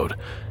episode,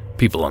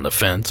 people on the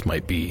fence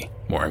might be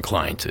more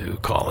inclined to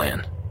call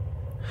in.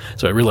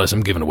 So I realize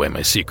I'm giving away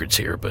my secrets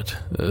here, but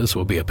this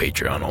will be a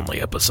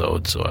Patreon-only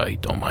episode, so I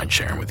don't mind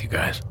sharing with you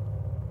guys.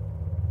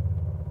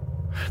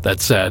 That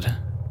said,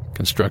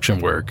 construction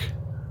work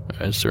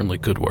certainly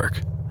could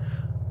work,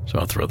 so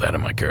I'll throw that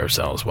in my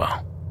carousel as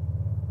well.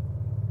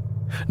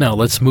 Now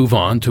let's move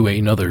on to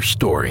another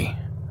story,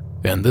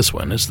 and this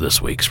one is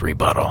this week's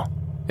rebuttal,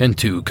 and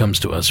two comes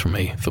to us from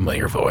a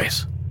familiar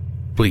voice.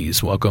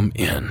 Please welcome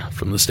in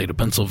from the state of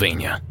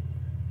Pennsylvania.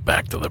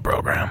 Back to the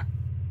program.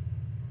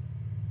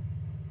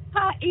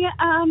 Hi,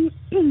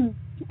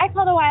 I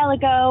called a while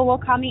ago. We'll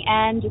call me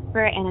N just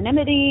for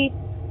anonymity.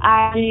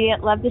 I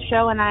love the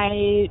show, and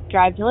I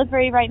drive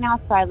delivery right now,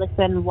 so I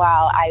listen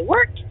while I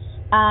work.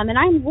 And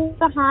I'm way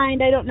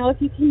behind. I don't know if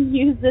you can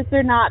use this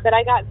or not, but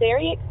I got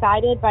very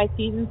excited by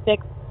Season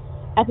 6,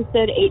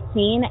 Episode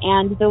 18,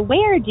 and the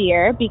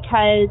were-deer,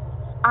 because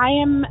I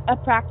am a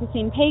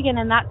practicing pagan,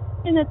 and that's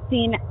something that's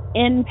seen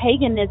in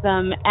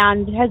paganism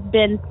and has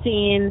been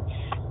seen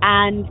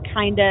and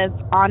kind of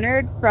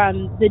honored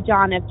from the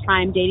dawn of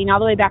time, dating all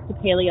the way back to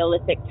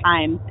Paleolithic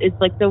times, is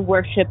like the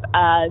worship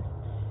of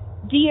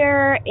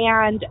deer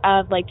and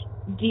of like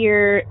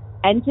deer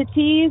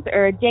entities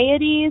or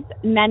deities,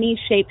 many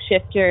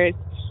shapeshifters.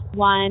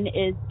 One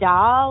is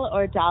Dal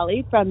or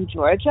Dolly from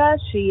Georgia.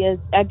 She is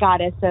a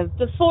goddess of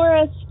the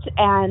forest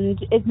and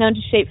is known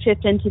to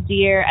shapeshift into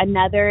deer.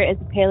 Another is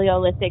a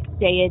Paleolithic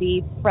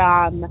deity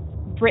from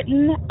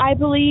Britain, I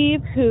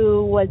believe,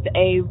 who was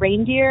a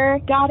reindeer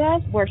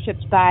goddess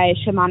worshipped by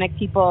shamanic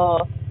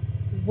people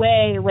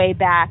way, way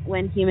back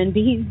when human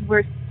beings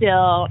were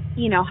still,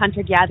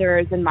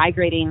 hunter-gatherers and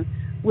migrating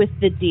with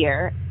the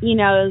deer.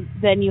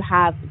 Then you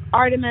have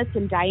Artemis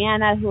and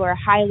Diana, who are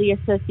highly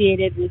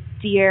associated with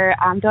deer,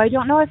 though I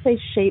don't know if they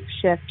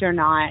shape-shift or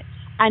not.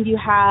 And you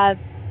have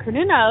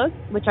Cernunnos,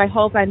 which I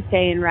hope I'm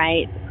saying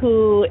right,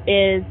 who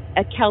is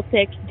a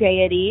Celtic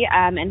deity,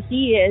 and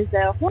he is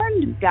a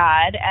horned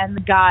god and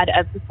the god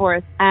of the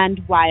forest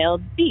and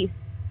wild beasts.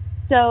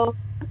 So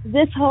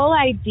this whole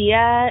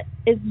idea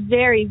is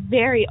very,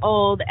 very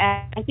old,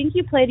 and I think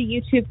you played a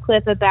YouTube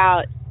clip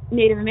about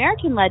Native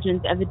American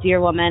legends of a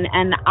deer woman,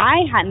 and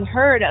I hadn't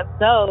heard of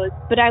those,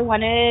 but I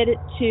wanted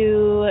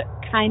to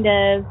kind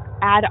of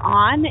add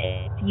on.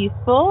 It's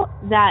useful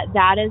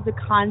that is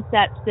a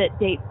concept that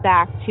dates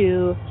back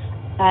to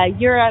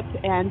Europe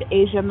and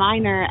Asia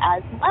Minor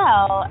as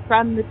well,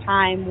 from the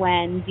time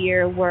when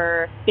deer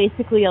were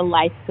basically a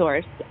life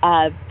source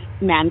of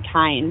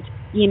mankind.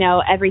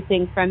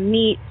 Everything from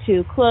meat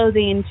to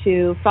clothing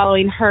to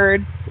following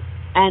herds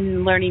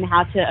and learning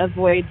how to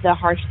avoid the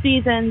harsh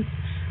seasons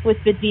with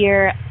the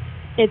deer.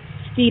 It's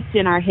steeped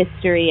in our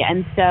history,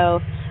 and so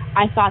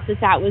I thought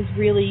that was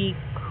really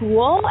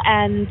cool.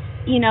 And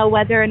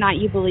whether or not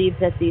you believe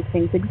that these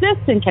things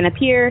exist and can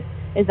appear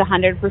is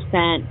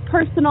 100%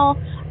 personal.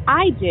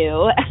 I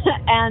do.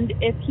 And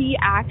if he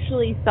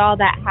actually saw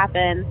that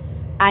happen,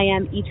 I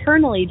am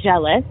eternally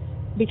jealous,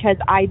 because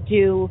I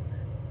do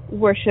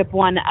worship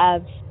one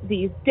of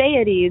these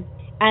deities,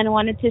 and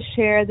wanted to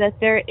share that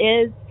there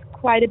is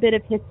quite a bit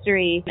of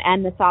history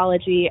and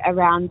mythology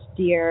around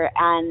deer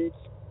and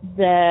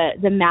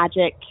the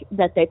magic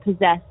that they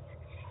possess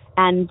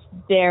and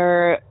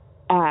their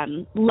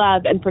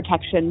love and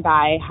protection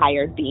by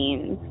higher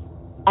beings,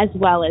 as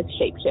well as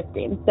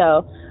shape-shifting.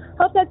 So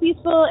hope that's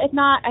useful. If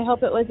not, I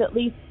hope it was at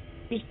least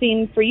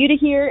interesting for you to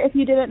hear if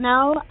you didn't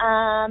know.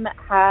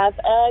 Have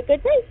a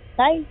good day.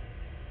 Bye.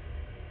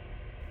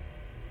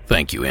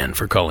 Thank you, Ann,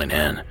 for calling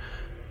in.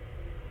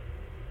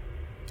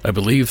 I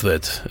believe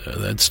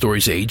that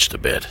story's aged a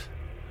bit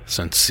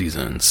since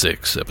season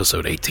 6,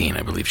 episode 18,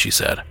 I believe she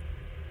said.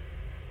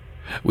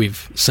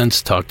 We've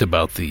since talked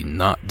about the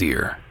not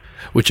deer,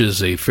 which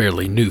is a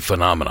fairly new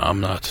phenomenon I'm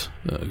not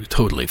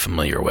totally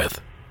familiar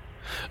with.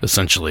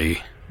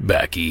 Essentially,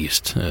 back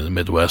east, the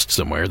Midwest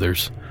somewhere,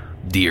 there's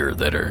deer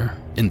that are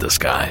in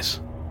disguise.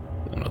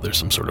 There's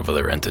some sort of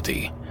other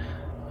entity,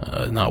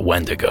 not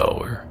Wendigo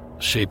or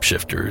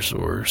shapeshifters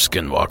or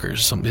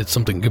skinwalkers. It's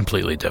something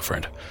completely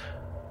different.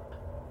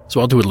 So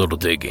I'll do a little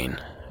digging,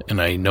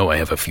 and I know I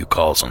have a few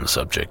calls on the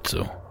subject,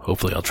 so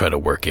hopefully I'll try to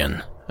work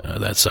in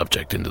that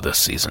subject into this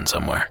season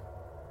somewhere.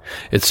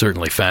 It's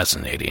certainly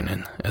fascinating,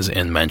 and as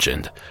Ann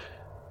mentioned,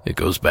 it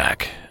goes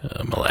back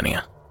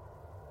millennia.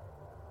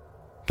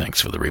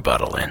 Thanks for the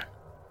rebuttal, Ann.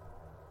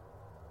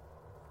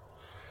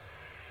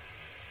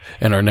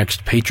 And our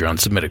next Patreon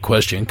submitted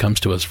question comes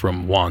to us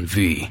from Juan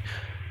V,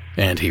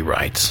 and he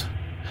writes,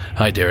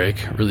 "Hi Derek,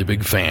 really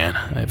big fan.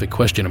 I have a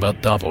question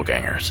about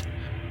doppelgangers.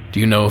 Do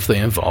you know if they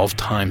involve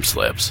time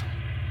slips?"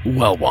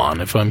 Well,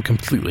 Juan, if I'm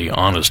completely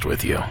honest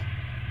with you,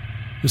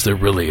 is there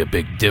really a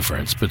big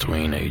difference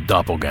between a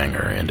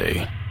doppelganger and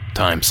a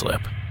time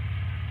slip?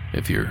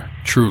 If you're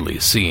truly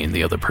seeing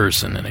the other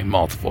person in a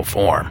multiple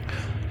form,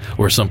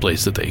 or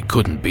someplace that they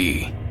couldn't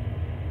be,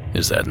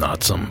 is that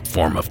not some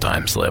form of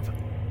time slip?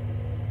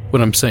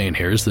 What I'm saying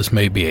here is this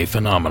may be a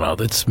phenomena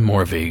that's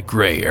more of a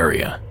gray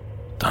area.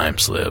 Time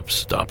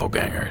slips,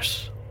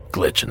 doppelgangers,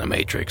 glitch in the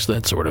matrix,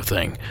 that sort of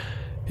thing.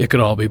 It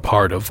could all be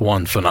part of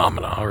one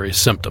phenomena or a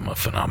symptom of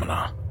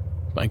phenomena.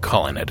 By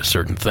calling it a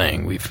certain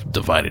thing, we've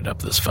divided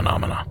up this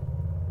phenomena.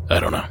 I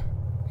don't know.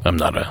 I'm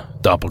not a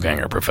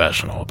doppelganger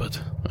professional,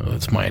 but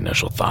that's my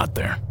initial thought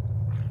there.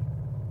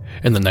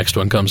 And the next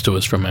one comes to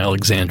us from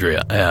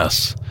Alexandria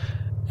S.,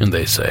 and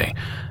they say,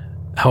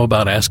 "How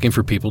about asking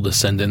for people to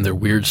send in their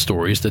weird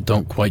stories that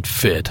don't quite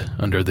fit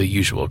under the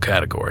usual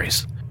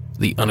categories?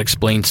 The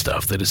unexplained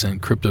stuff that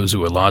isn't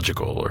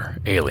cryptozoological or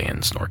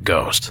aliens nor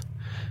ghosts.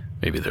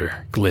 Maybe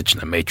they're glitch in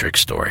the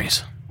matrix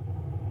stories."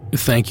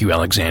 Thank you,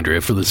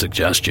 Alexandria, for the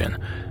suggestion,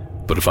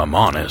 but if I'm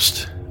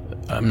honest,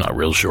 I'm not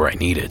real sure I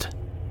need it.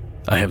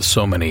 I have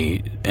so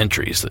many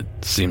entries that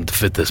seem to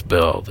fit this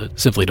bill that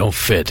simply don't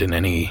fit in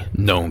any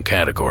known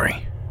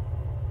category.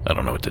 I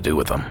don't know what to do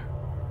with them.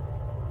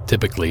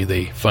 Typically,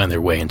 they find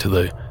their way into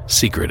the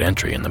secret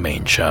entry in the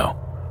main show.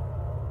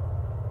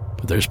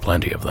 But there's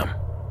plenty of them.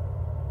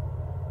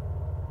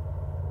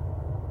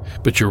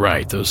 But you're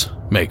right, those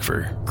make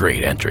for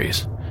great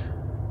entries.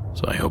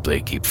 So I hope they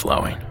keep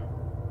flowing.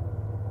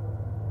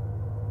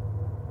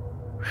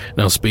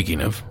 Now,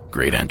 speaking of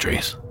great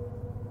entries,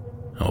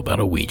 how about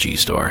a Ouija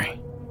story?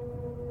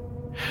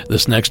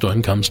 This next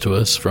one comes to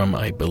us from,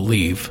 I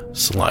believe,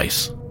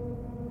 Slice.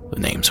 The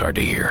name's hard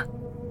to hear.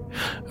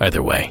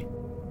 Either way,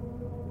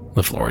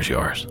 the floor is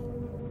yours.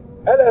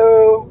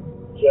 Hello.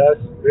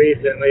 Just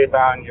recently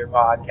found your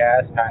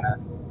podcast, kind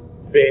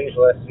of binge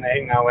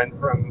listening. I went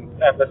from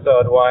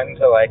episode 1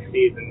 to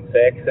season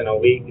 6 in a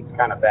week. It's It's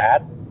kind of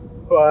bad.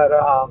 But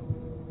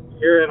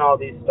hearing all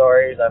these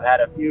stories, I've had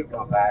a few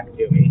come back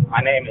to me.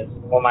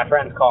 My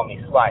friends call me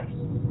Slice.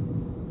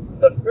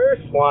 The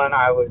first one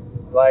I would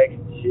like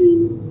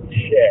to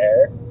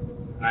share,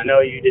 and I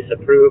know you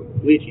disapprove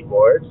of Ouija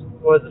boards,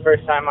 was the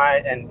first time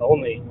and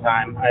only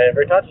time I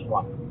ever touched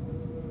one.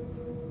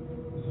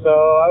 So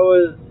I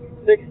was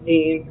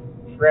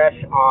 16,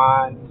 fresh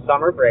on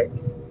summer break,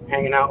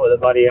 hanging out with a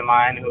buddy of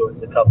mine who was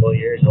a couple of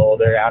years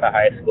older, out of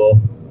high school.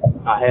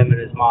 Him and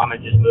his mom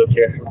had just moved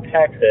here from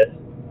Texas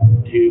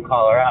to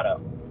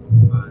Colorado.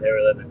 They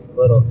were living in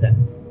Littleton.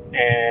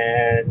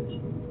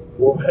 And,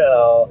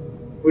 well,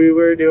 we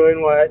were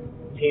doing what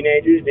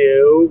teenagers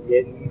do,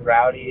 getting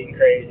rowdy and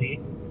crazy.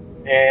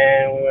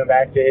 And we went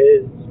back to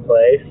his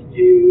place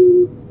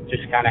to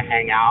just kind of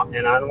hang out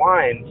and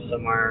unwind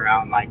somewhere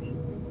around like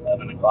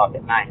 11 o'clock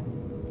at night.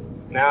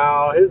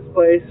 Now, his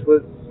place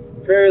was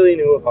a fairly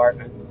new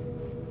apartment.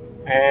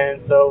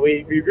 And so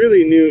we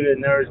really knew that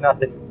there was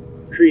nothing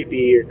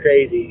creepy or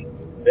crazy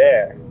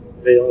there.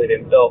 They only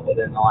been built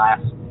within the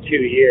last 2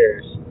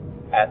 years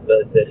at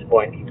this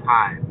point in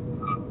time,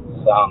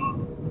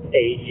 some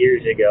 8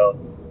 years ago.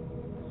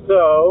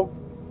 So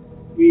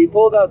we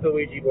pulled out the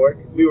Ouija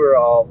board. We were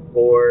all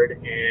bored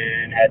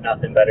and had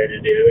nothing better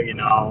to do,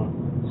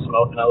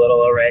 smoking a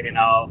little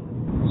oregano,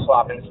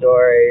 swapping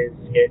stories,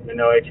 getting to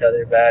know each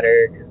other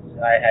better, because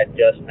I had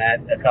just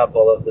met a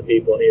couple of the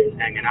people he was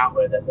hanging out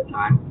with at the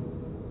time.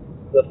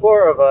 The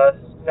four of us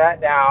sat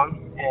down,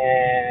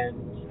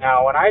 and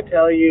now when I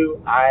tell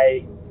you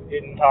I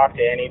didn't talk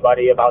to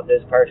anybody about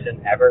this person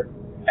ever,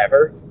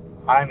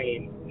 I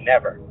mean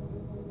never.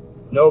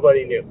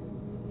 Nobody knew.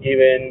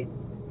 Even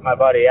my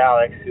buddy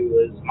Alex, who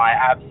was my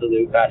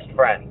absolute best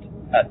friend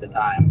at the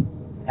time,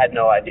 had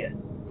no idea.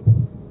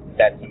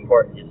 That's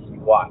important. This is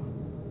why.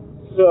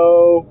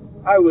 So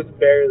I was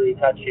barely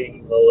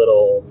touching the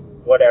little,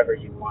 whatever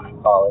you want to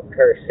call it,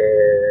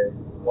 cursor,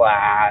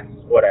 glass,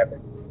 whatever.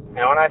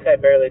 And when I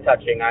said barely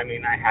touching, I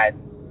mean I had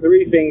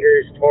 3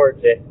 fingers towards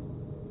it,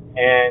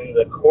 and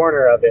the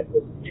corner of it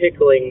was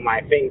tickling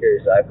my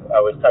fingers. I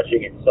was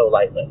touching it so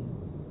lightly.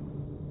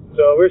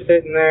 So we're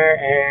sitting there,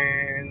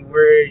 and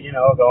we're,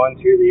 going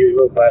through the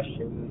usual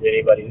questions.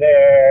 Anybody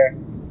there?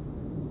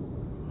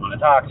 Want to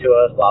talk to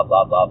us? Blah,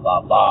 blah, blah,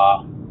 blah,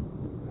 blah.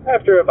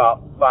 After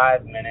about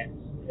 5 minutes,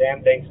 the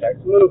damn thing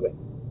starts moving.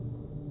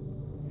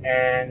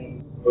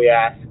 And we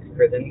ask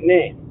for the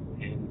name.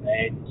 And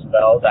they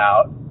spelled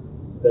out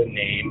the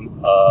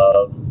name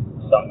of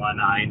someone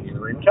I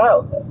knew in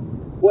childhood.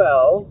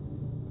 Well,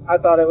 I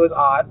thought it was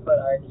odd, but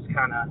I just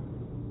kind of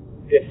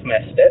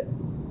dismissed it.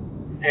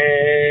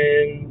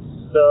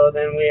 And so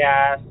then we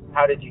asked,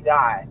 how did you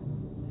die?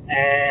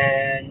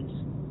 And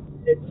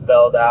it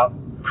spelled out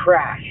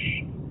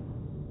crash.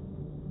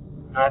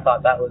 And I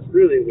thought that was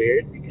really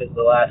weird, because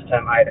the last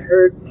time I'd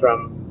heard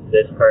from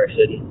this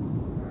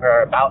person,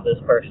 or about this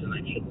person,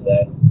 I should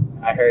say,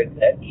 I heard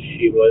that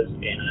she was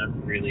in a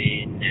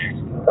really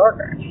nasty car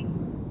crash.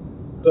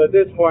 So at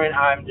this point,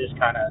 I'm just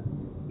kind of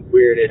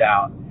weirded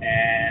out,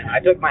 and I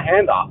took my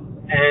hand off.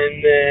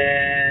 And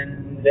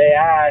then they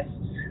asked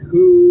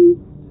who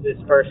this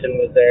person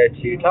was there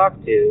to talk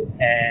to,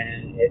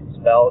 and it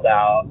spelled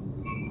out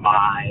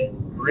my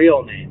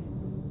real name,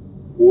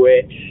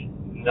 which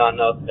none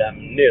of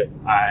them knew.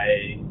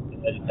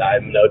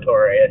 I'm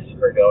notorious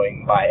for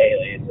going by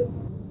aliases.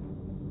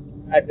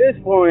 At this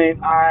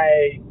point,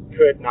 I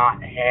could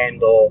not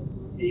handle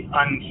the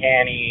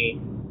uncanny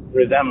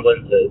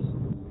resemblances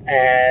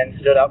and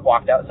stood up,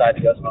 walked outside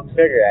to go smoke a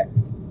cigarette,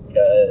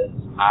 because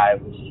I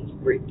was just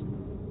freaked.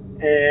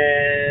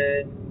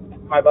 And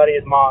my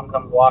buddy's mom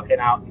comes walking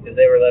out, because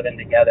they were living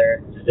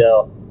together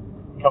still,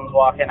 comes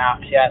walking out.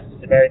 She asks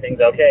if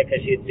everything's okay,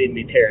 because she had seen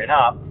me tearing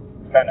up.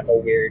 It's kind of a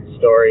weird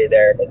story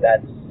there, but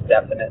that's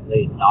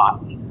definitely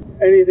not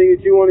anything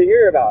that you want to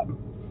hear about.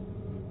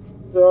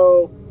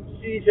 So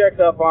she checks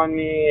up on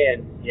me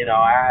and,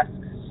 asks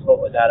what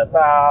was that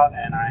about,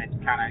 and I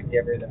kind of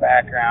give her the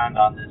background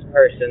on this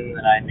person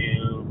that I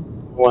knew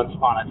once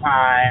upon a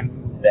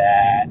time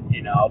that,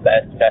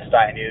 best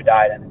I knew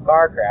died in a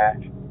car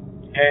crash.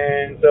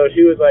 And so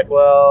she was like,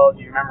 well,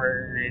 do you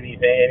remember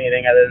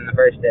anything other than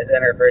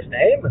her first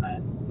name? And I,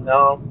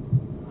 no,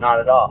 not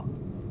at all.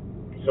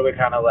 So we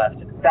kind of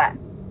left it at that.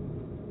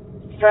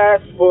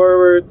 Fast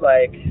forward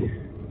like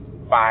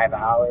 5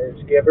 hours,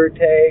 give or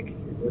take.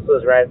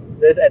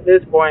 At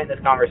this point, this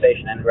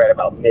conversation ended right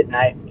about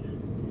midnight,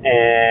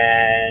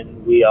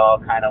 and we all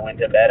kind of went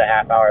to bed a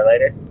half hour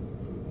later.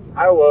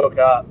 I woke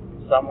up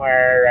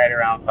somewhere right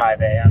around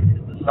 5 a.m.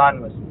 because the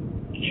sun was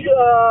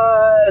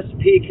just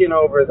peeking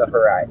over the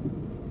horizon.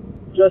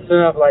 Just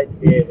enough light to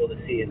be able to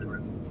see in the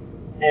room.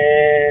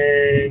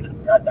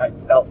 And I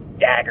felt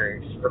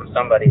daggers from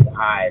somebody's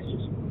eyes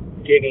just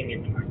digging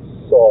into my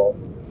soul.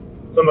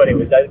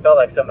 I felt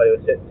like somebody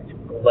was sitting there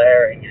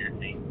glaring at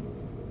me.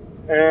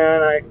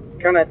 And I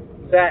kind of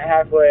sat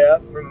halfway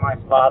up from my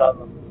spot on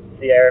the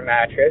Sierra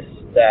mattress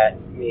that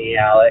me,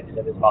 Alex,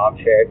 and his mom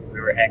shared when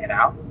we were hanging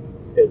out,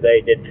 because they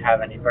didn't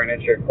have any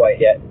furniture quite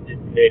yet.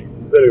 They'd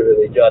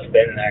literally just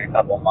been there a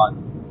couple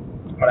months.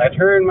 But I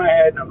turn my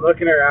head and I'm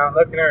looking around,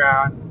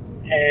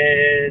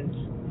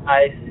 and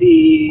I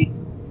see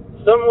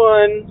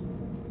someone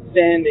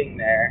standing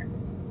there.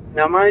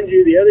 Now, mind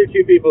you, the other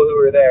two people who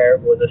were there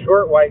was a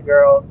short white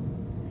girl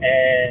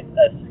and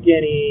a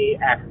skinny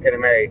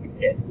African-American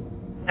kid.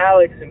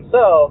 Alex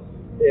himself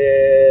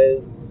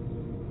is,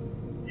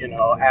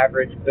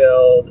 average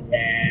build,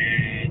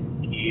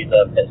 and he's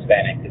of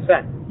Hispanic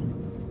descent.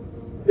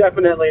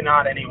 Definitely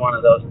not any one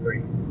of those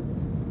three.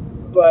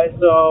 But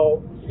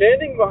so,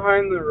 standing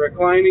behind the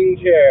reclining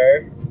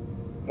chair,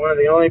 one of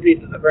the only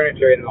pieces of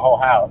furniture in the whole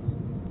house,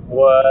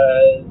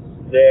 was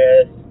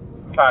this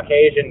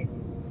Caucasian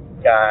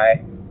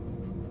guy,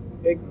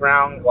 big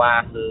round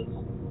glasses,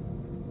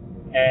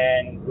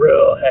 and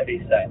real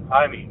heavy set.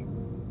 I mean,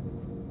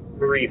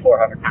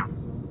 400 pounds.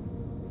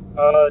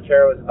 The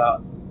chair was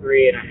about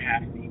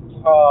 3.5 feet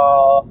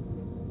tall.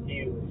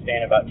 He was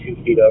standing about 2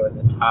 feet over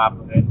the top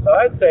of it. So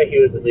I'd say he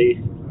was at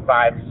least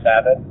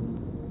 5'7".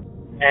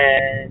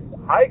 And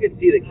I could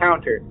see the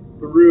counter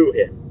through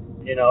him.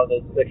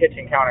 The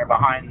kitchen counter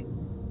behind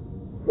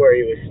where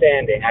he was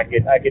standing. I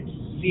could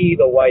see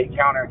the white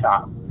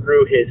countertop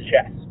through his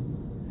chest.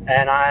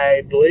 And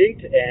I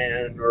blinked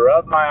and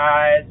rubbed my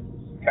eyes,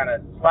 kind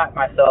of slapped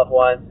myself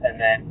once, and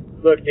then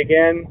looked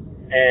again,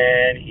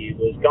 and he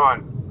was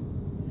gone.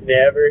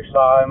 Never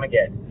saw him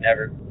again.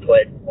 Never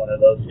played one of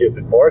those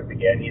stupid boards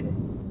again either.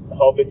 I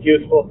hope it's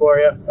useful for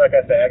you. Like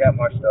I say, I got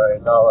more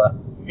stories. I'll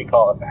be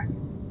calling back.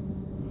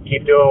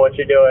 Keep doing what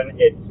you're doing.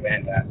 It's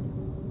fantastic.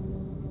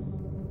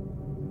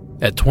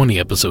 At 20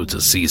 episodes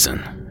a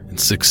season, in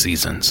 6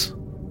 seasons,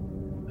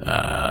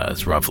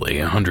 it's roughly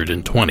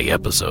 120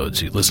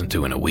 episodes you listen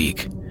to in a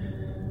week.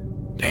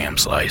 Damn,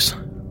 Slice.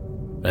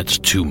 That's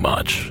too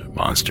much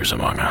Monsters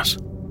Among Us.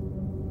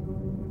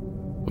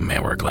 But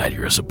man, we're glad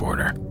you're a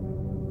supporter.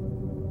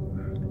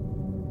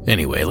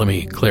 Anyway, let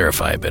me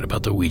clarify a bit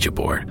about the Ouija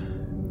board.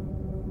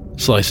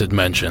 Slice had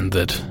mentioned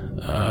that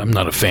I'm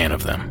not a fan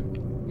of them.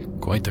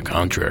 Quite the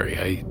contrary,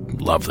 I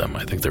love them.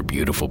 I think they're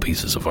beautiful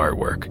pieces of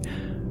artwork.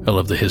 I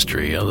love the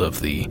history, I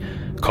love the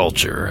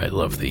culture, I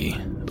love the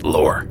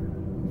lore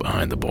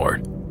behind the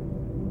board.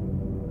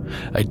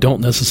 I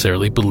don't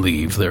necessarily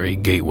believe they're a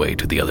gateway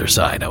to the other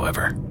side,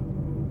 however.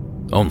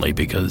 Only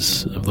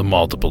because of the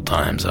multiple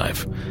times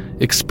I've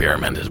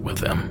experimented with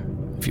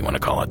them, if you want to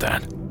call it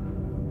that.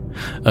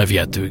 I've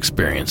yet to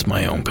experience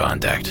my own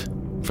contact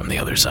from the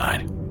other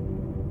side.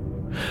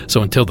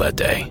 So until that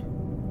day,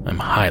 I'm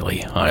highly,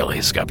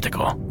 highly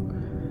skeptical.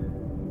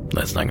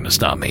 That's not going to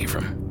stop me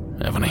from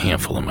having a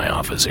handful in my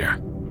office here.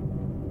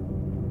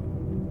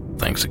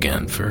 Thanks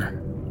again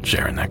for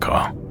sharing that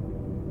call.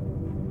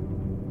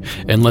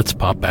 And let's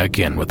pop back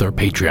in with our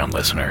Patreon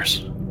listeners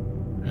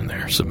and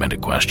their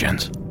submitted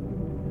questions.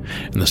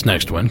 And this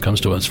next one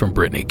comes to us from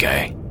Brittany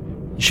K.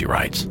 She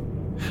writes,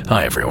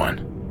 "Hi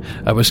everyone.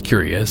 I was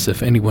curious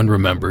if anyone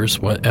remembers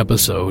what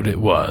episode it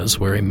was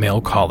where a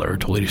male caller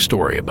told a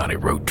story about a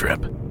road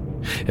trip.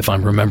 If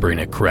I'm remembering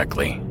it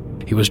correctly,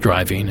 he was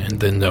driving and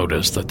then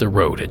noticed that the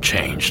road had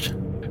changed.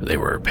 They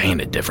were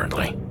painted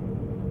differently.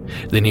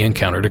 Then he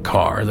encountered a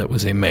car that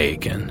was a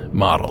make and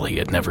model he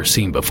had never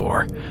seen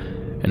before,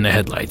 and the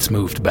headlights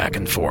moved back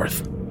and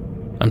forth.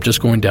 I'm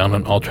just going down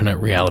an alternate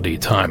reality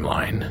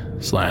timeline /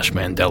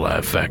 Mandela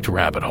effect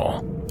rabbit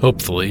hole,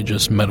 hopefully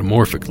just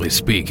metamorphically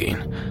speaking,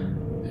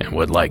 and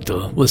would like to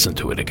listen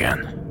to it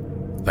again.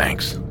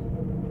 Thanks."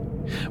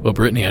 Well,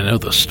 Brittany, I know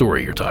the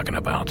story you're talking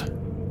about.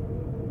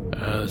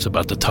 It's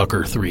about the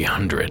Tucker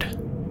 300.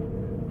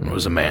 It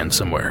was a man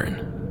somewhere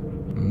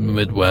in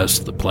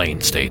Midwest, the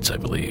Plain States, I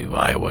believe,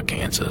 Iowa,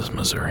 Kansas,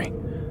 Missouri.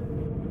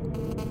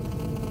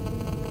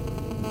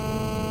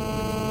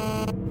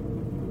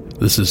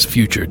 This is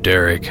future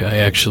Derek. I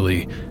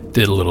actually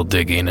did a little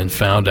digging and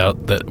found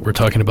out that we're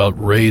talking about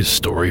Ray's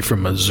story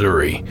from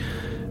Missouri,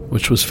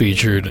 which was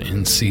featured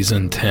in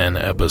Season 10,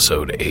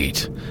 Episode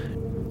 8.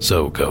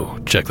 So go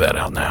check that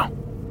out now.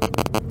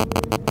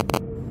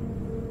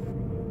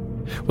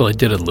 Well, I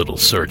did a little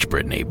search,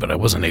 Brittany, but I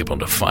wasn't able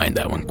to find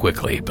that one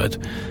quickly, but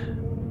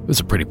it was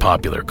a pretty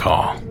popular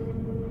call.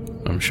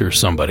 I'm sure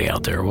somebody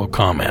out there will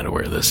comment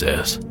where this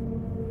is.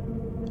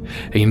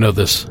 Hey,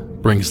 this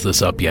brings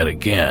this up yet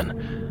again.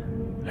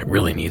 I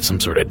really need some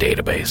sort of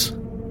database,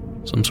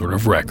 some sort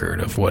of record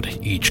of what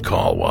each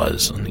call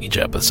was on each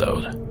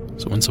episode.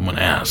 So when someone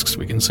asks,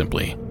 we can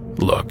simply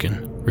look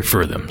and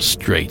refer them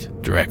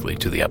directly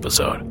to the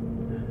episode.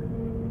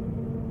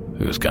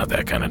 Who's got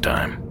that kind of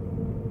time?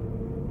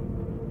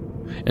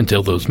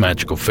 Until those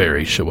magical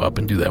fairies show up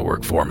and do that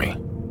work for me,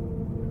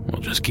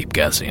 we'll just keep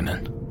guessing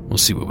and we'll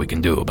see what we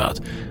can do about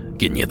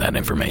getting you that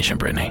information,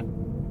 Brittany.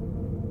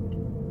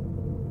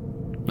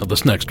 Now,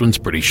 this next one's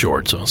pretty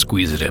short, so I'll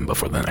squeeze it in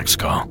before the next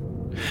call.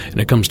 And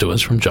it comes to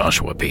us from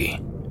Joshua P.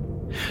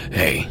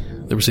 "Hey,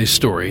 there was a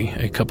story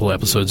a couple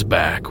episodes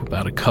back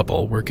about a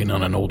couple working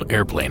on an old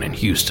airplane in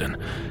Houston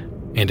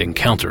and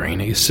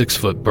encountering a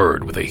 6-foot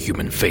bird with a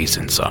human face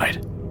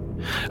inside.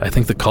 I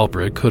think the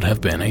culprit could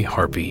have been a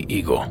harpy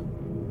eagle.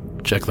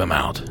 Check them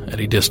out. At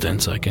a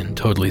distance, I can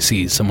totally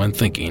see someone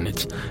thinking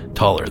it's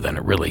taller than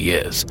it really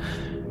is.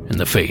 and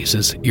the face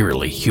is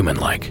eerily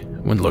human-like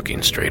when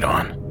looking straight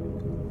on.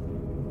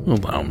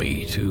 Allow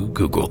me to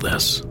Google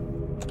this.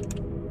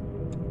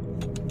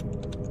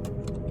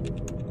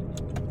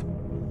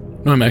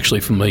 Now, I'm actually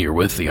familiar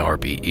with the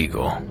harpy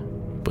eagle,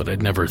 but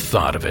I'd never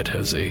thought of it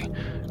as a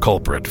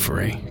culprit for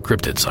a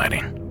cryptid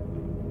sighting.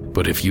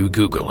 But if you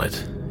Google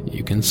it,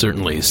 you can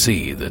certainly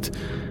see that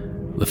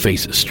the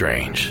face is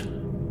strange.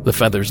 The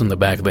feathers on the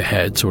back of the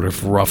head sort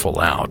of ruffle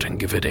out and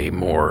give it a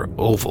more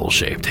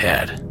oval-shaped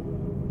head.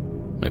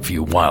 A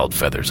few wild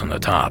feathers on the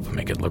top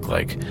make it look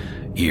like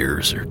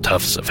ears or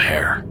tufts of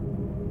hair.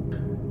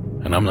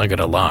 And I'm not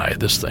gonna lie,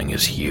 this thing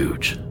is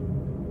huge.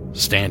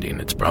 Standing,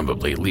 it's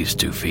probably at least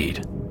 2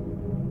 feet.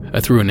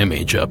 I threw an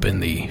image up in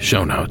the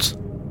show notes.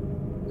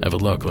 Have a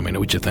look, let me know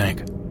what you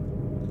think.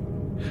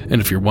 And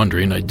if you're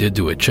wondering, I did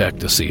do a check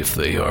to see if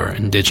they are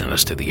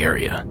indigenous to the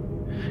area.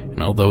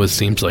 And although it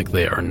seems like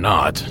they are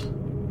not,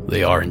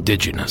 they are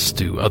indigenous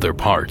to other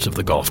parts of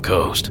the Gulf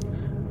Coast.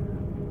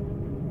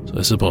 So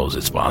I suppose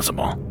it's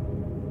possible.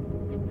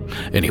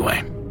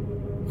 Anyway,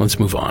 let's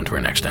move on to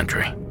our next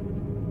entry.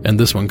 And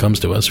this one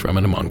comes to us from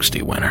an Amongst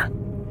You winner.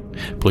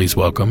 Please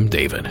welcome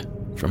David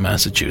from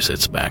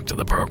Massachusetts back to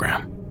the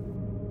program.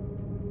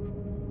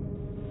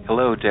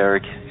 Hello,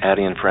 Derek,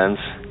 Addie, and friends.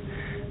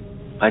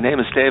 My name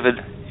is David,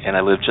 and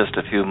I live just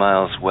a few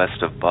miles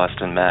west of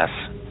Boston, Mass.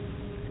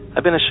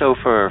 I've been a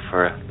chauffeur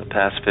for the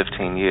past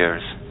 15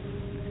 years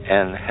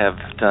and have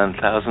done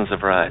thousands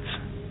of rides.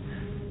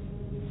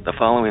 The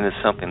following is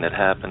something that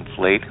happened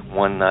late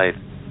one night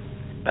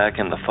back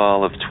in the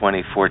fall of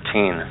 2014.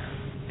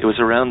 It was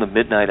around the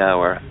midnight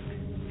hour,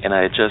 and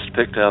I had just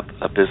picked up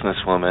a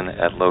businesswoman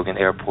at Logan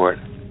Airport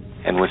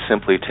and was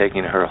simply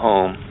taking her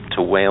home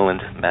to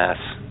Wayland, Mass.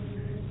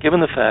 Given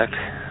the fact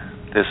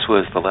this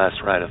was the last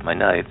ride of my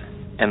night,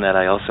 and that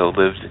I also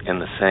lived in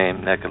the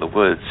same neck of the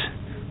woods,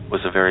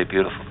 was a very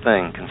beautiful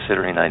thing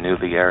considering I knew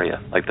the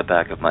area like the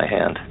back of my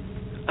hand.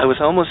 I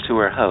was almost to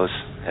her house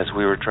as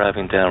we were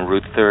driving down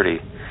Route 30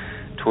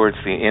 towards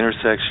the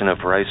intersection of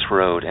Rice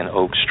Road and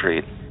Oak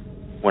Street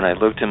when I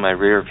looked in my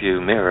rear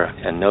view mirror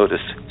and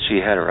noticed she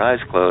had her eyes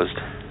closed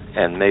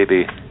and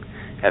maybe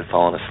had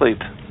fallen asleep.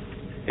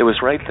 It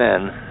was right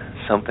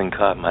then something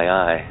caught my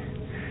eye.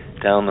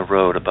 Down the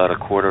road about a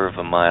quarter of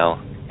a mile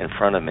in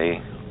front of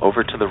me,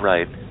 over to the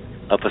right,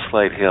 up a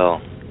slight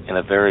hill in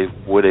a very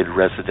wooded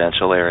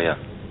residential area.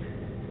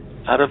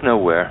 Out of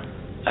nowhere,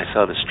 I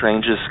saw the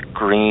strangest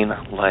green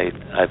light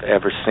I've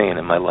ever seen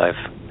in my life.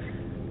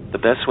 The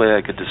best way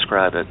I could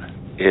describe it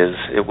is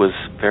it was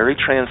very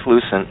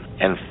translucent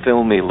and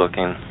filmy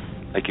looking,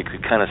 like you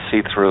could kind of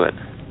see through it.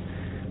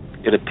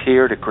 It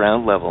appeared at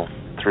ground level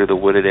through the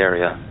wooded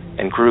area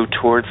and grew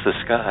towards the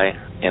sky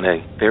in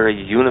a very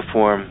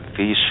uniform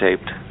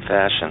V-shaped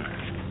fashion,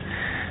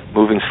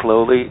 moving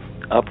slowly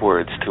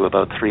upwards to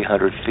about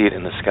 300 feet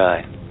in the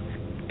sky.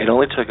 It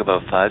only took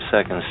about 5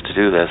 seconds to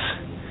do this,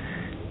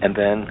 and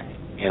then,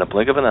 in a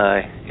blink of an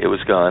eye, it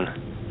was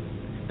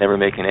gone, never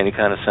making any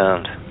kind of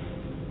sound.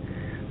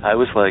 I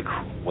was like,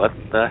 what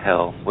the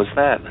hell was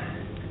that?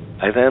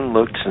 I then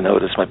looked to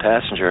notice my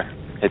passenger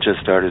had just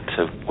started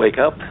to wake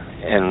up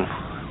and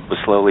was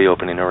slowly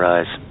opening her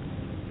eyes.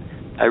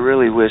 I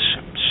really wish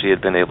she had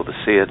been able to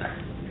see it,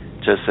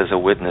 just as a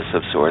witness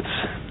of sorts.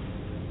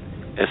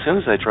 As soon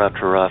as I dropped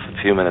her off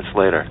a few minutes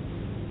later,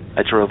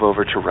 I drove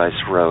over to Rice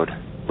Road,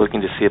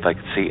 looking to see if I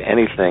could see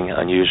anything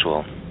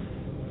unusual.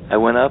 I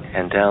went up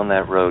and down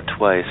that road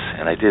twice,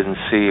 and I didn't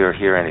see or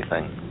hear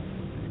anything.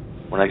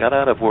 When I got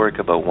out of work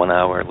about 1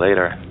 hour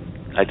later,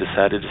 I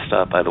decided to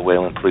stop by the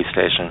Wayland police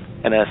station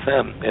and ask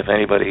them if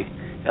anybody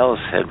else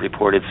had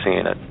reported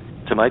seeing it.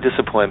 To my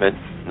disappointment,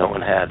 no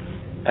one had.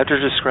 After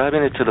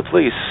describing it to the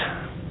police,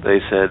 they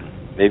said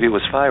maybe it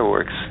was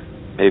fireworks,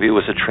 maybe it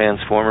was a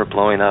transformer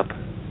blowing up.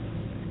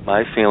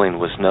 My feeling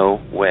was no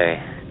way,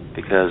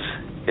 because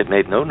it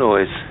made no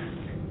noise,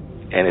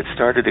 and it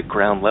started at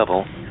ground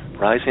level,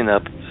 rising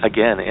up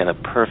again in a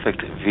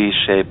perfect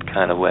V-shaped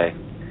kind of way.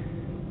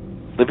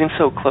 Living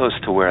so close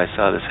to where I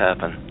saw this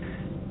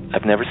happen,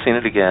 I've never seen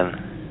it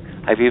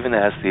again. I've even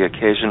asked the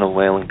occasional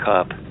Wayland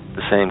cop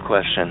the same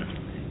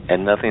question,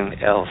 and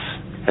nothing else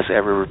has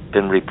ever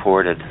been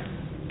reported,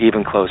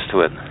 even close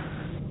to it.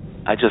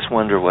 I just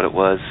wonder what it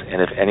was,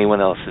 and if anyone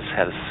else has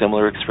had a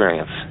similar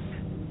experience.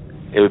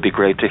 It would be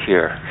great to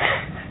hear.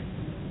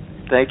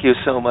 Thank you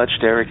so much,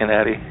 Derek and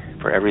Addie,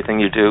 for everything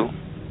you do.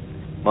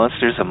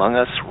 Monsters Among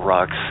Us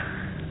rocks.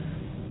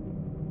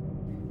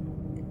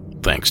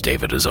 Thanks,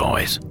 David, as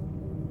always.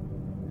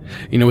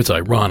 You know, it's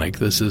ironic.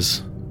 This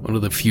is one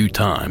of the few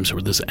times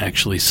where this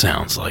actually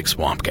sounds like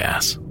swamp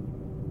gas.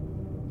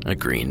 A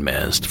green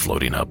mist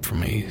floating up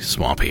from a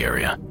swampy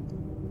area.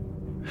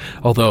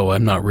 Although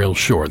I'm not real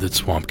sure that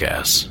swamp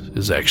gas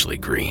is actually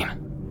green.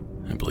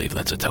 I believe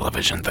that's a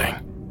television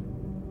thing.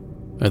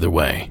 Either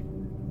way,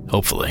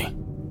 hopefully,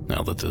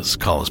 now that this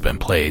call has been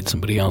played,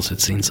 somebody else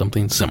had seen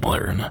something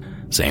similar in the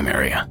same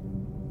area.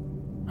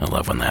 I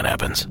love when that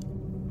happens.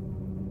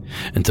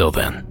 Until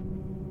then,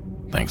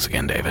 thanks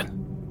again, David.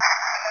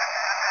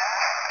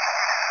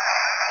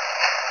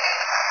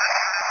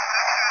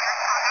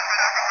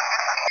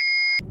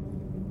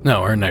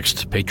 Now, our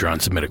next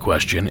Patreon-submitted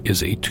question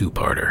is a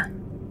two-parter.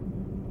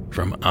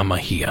 From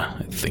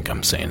Amahia, I think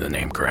I'm saying the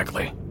name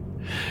correctly.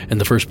 And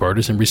the first part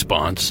is in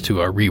response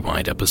to our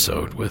Rewind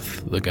episode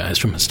with the guys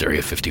from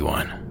Hysteria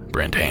 51,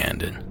 Brent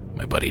Hand and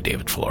my buddy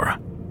David Flora.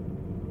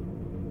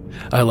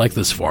 I like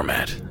this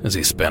format as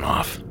a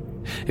spin-off.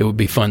 It would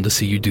be fun to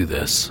see you do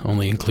this,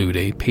 only include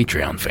a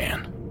Patreon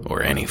fan,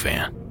 or any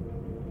fan.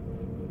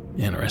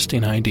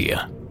 Interesting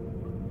idea.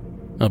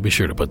 I'll be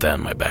sure to put that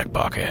in my back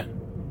pocket.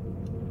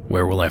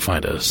 Where will I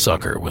find a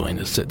sucker willing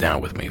to sit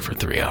down with me for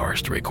 3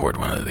 hours to record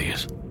one of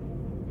these?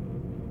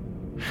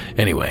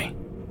 Anyway,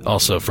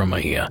 also from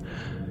Mahia,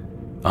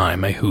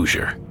 I'm a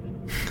Hoosier.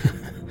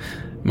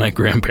 My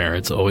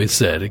grandparents always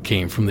said it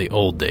came from the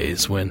old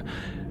days when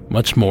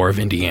much more of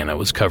Indiana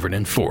was covered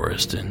in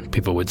forest and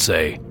people would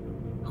say,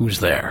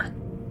 "Who's there?"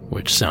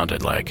 which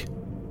sounded like,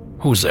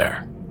 "Who's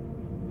there?"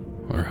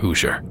 or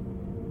Hoosier.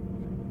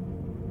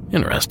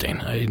 Interesting,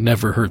 I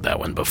never heard that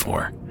one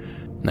before.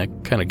 That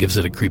kind of gives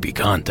it a creepy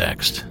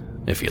context,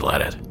 if you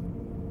let it.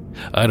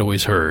 I'd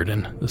always heard,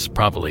 and this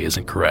probably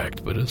isn't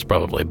correct, but it's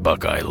probably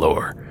Buckeye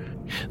lore,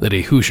 that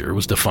a Hoosier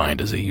was defined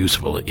as a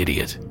useful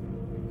idiot.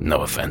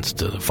 No offense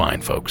to the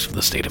fine folks of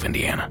the state of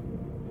Indiana.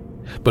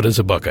 But as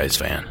a Buckeyes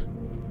fan,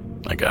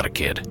 I got a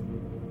kid.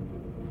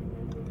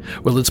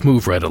 Well, let's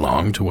move right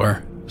along to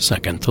our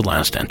second to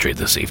last entry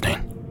this evening.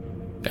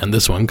 And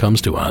this one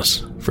comes to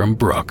us from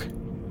Brooke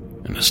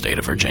in the state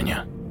of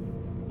Virginia.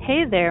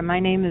 Hey there, my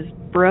name is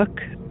Brooke.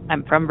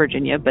 I'm from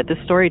Virginia, but the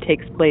story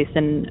takes place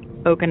in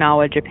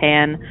Okinawa,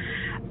 Japan,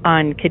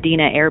 on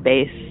Kadena Air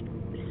Base.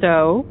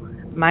 So,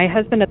 my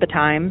husband at the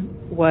time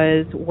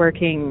was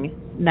working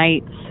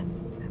nights,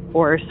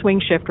 or swing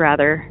shift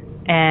rather,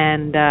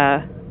 and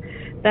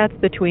that's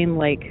between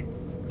like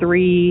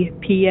 3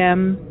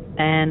 p.m.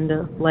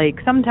 and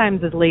like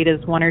sometimes as late as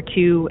 1 or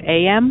 2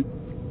 a.m.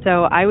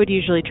 So I would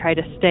usually try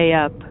to stay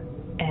up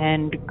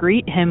and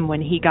greet him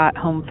when he got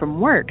home from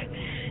work.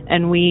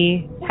 And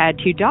we had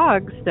 2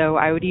 dogs, so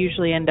I would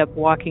usually end up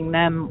walking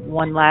them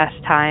one last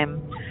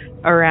time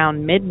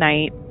around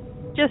midnight,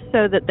 just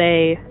so that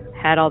they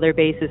had all their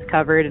bases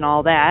covered and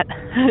all that.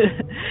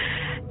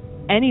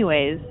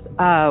 Anyways,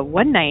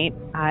 one night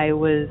I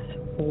was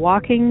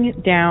walking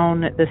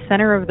down the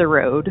center of the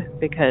road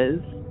because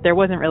there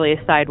wasn't really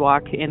a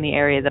sidewalk in the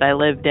area that I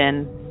lived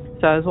in.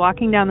 So I was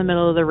walking down the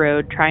middle of the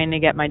road trying to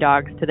get my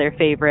dogs to their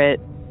favorite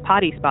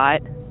potty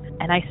spot,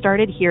 and I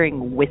started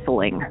hearing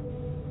whistling.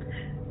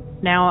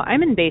 Now,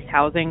 I'm in base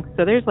housing,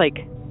 so there's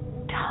like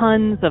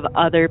tons of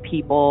other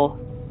people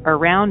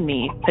around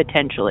me,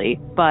 potentially,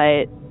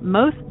 but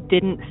most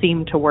didn't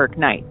seem to work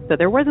nights. So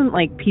there wasn't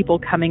like people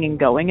coming and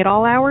going at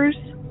all hours,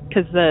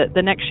 because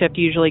the next shift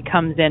usually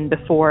comes in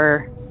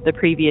before the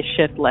previous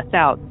shift lets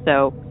out.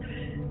 So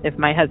if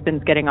my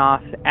husband's getting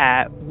off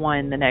at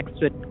 1, the next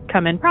would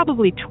come in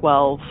probably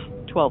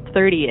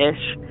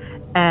 12:30-ish,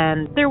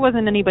 and there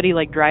wasn't anybody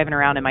like driving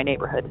around in my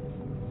neighborhood.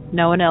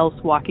 No one else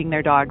walking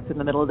their dogs in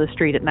the middle of the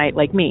street at night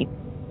like me.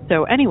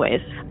 So anyways,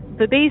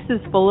 the base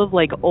is full of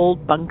like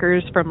old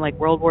bunkers from like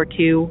World War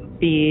II.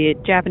 The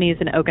Japanese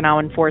and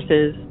Okinawan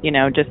forces,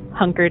 just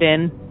hunkered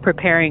in,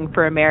 preparing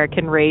for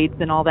American raids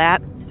and all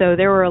that. So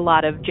there were a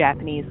lot of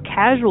Japanese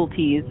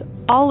casualties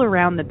all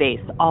around the base,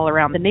 all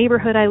around the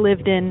neighborhood I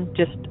lived in,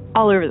 just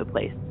all over the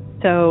place.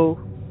 So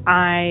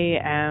I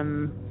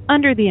am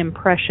under the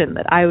impression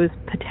that I was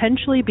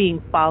potentially being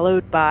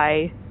followed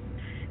by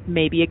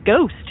maybe a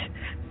ghost,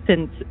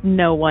 since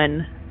no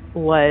one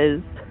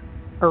was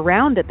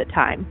around at the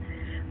time.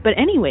 But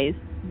anyways,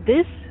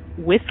 this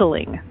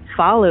whistling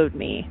followed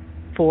me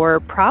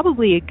for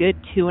probably a good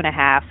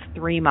 2.5,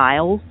 3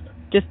 miles,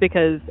 just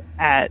because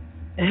at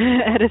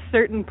a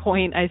certain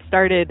point I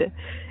started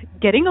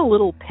getting a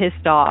little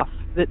pissed off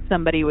that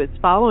somebody was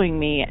following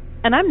me.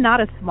 And I'm not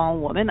a small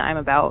woman. I'm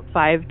about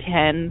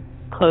 5'10",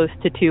 close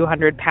to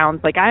 200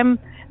 pounds. Like I'm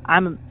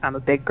a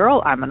big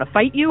girl. I'm going to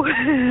fight you.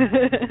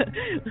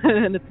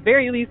 And at the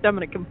very least, I'm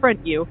going to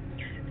confront you.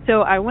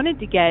 So I wanted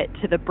to get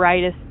to the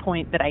brightest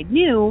point that I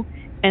knew,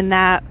 and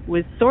that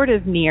was sort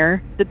of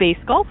near the base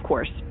golf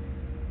course.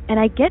 And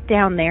I get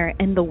down there,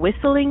 and the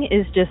whistling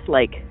is just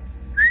like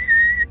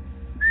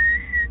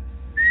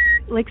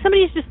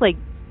somebody's just like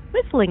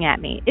whistling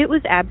at me. It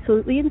was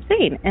absolutely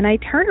insane. And I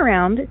turn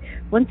around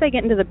once I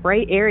get into the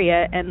bright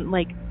area, and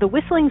like the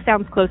whistling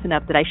sounds close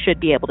enough that I should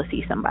be able to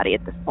see somebody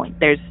at this point.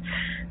 There's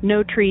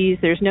no trees,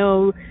 there's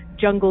no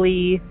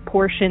jungly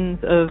portions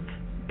of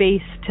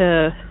base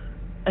to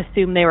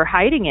assume they were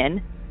hiding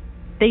in.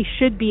 They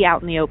should be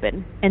out in the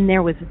open, and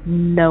there was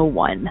no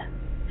one.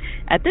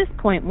 At this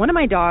point, one of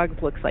my dogs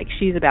looks like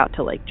she's about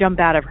to like jump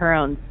out of her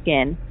own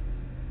skin,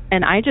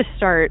 and I just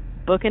start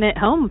booking it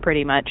home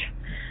pretty much.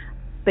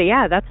 But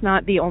yeah, that's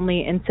not the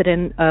only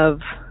incident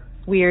of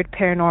weird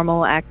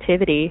paranormal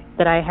activity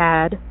that I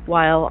had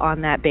while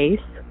on that base,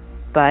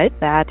 but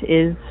that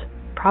is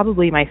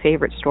probably my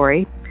favorite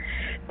story.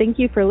 Thank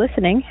you for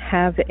listening.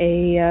 Have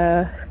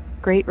a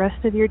great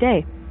rest of your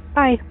day.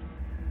 Bye.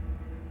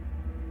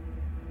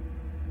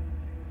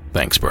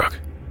 Thanks, Brooke.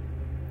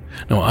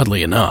 Now,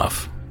 oddly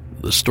enough,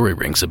 the story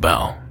rings a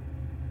bell.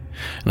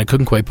 And I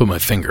couldn't quite put my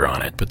finger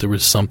on it, but there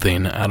was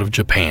something out of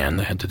Japan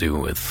that had to do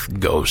with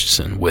ghosts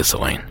and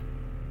whistling.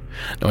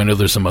 Now, I know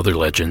there's some other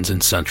legends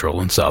in Central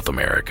and South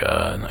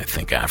America, and I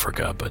think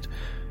Africa, but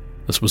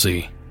this was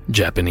a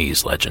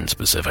Japanese legend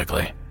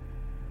specifically.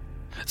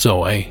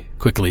 So I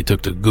quickly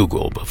took to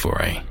Google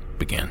before I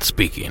began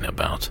speaking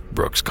about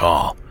Brooke's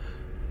call.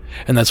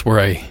 And that's where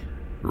I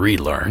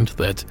relearned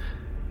that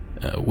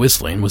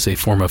whistling was a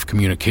form of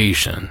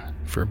communication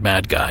for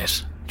bad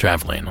guys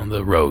traveling on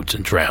the roads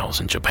and trails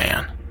in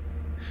Japan.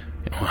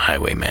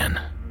 Highwaymen,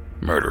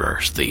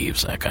 murderers,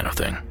 thieves, that kind of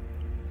thing.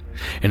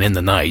 And in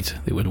the night,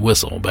 they would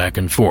whistle back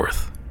and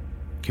forth,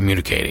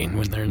 communicating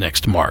when their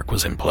next mark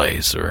was in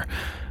place or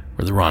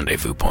where the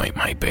rendezvous point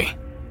might be.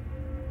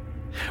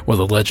 Well,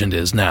 the legend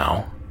is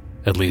now,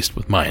 at least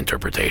with my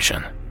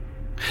interpretation,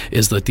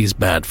 is that these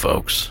bad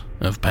folks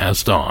have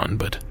passed on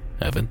but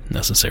haven't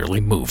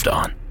necessarily moved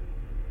on.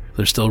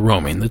 They're still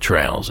roaming the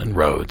trails and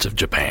roads of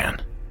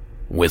Japan,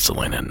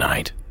 whistling at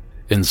night,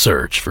 in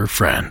search for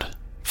friend,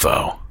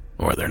 foe,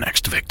 or their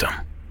next victim.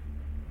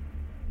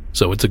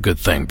 So it's a good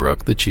thing,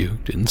 Brooke, that you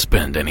didn't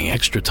spend any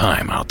extra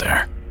time out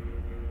there.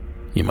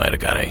 You might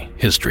have got a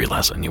history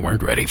lesson you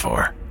weren't ready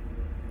for.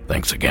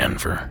 Thanks again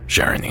for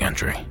sharing the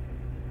entry.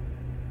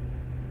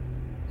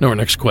 Now our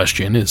next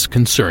question is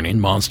concerning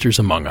Monsters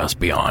Among Us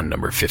Beyond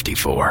number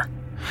 54,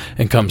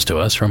 and comes to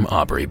us from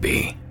Aubrey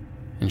B.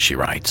 And she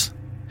writes,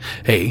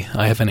 "Hey,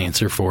 I have an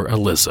answer for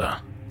Alyssa.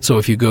 So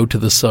if you go to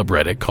the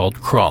subreddit called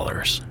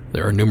Crawlers,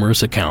 there are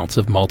numerous accounts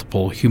of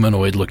multiple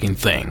humanoid-looking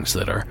things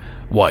that are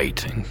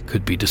white and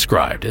could be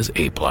described as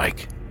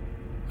ape-like.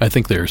 I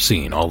think they're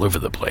seen all over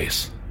the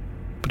place,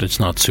 but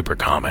it's not super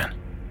common.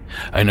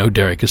 I know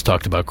Derek has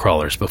talked about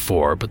crawlers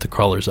before, but the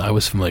crawlers I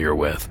was familiar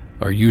with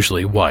are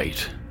usually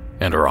white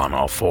and are on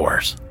all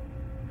fours.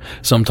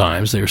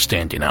 Sometimes they're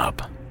standing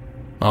up.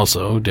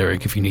 Also,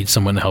 Derek, if you need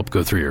someone to help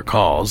go through your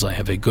calls, I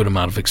have a good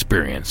amount of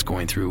experience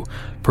going through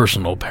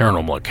personal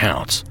paranormal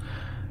accounts,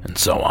 and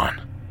so on.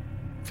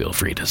 Feel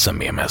free to send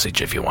me a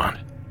message if you want."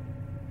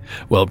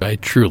 Well, I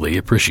truly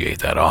appreciate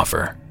that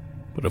offer,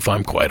 but if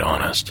I'm quite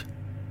honest,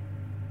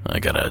 I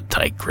got a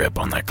tight grip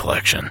on that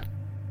collection.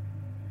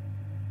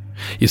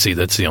 You see,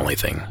 that's the only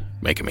thing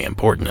making me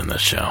important in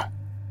this show.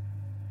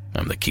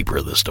 I'm the keeper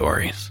of the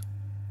stories.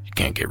 You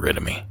can't get rid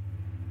of me.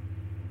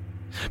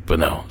 But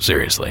no,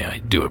 seriously, I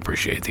do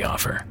appreciate the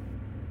offer.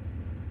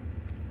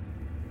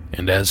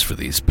 And as for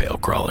these pale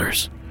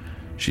crawlers,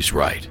 she's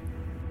right.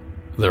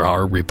 There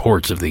are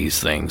reports of these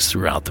things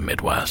throughout the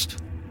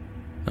Midwest,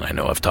 and I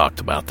know I've talked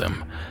about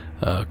them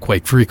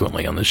quite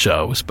frequently on the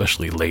show,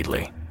 especially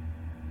lately.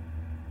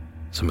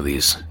 Some of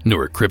these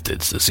newer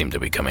cryptids that seem to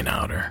be coming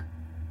out are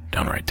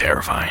downright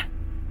terrifying.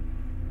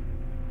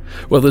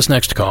 Well, this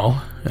next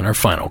call, and our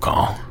final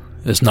call,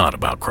 is not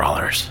about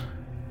crawlers,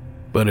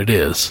 but it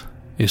is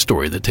a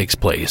story that takes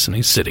place in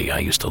a city I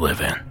used to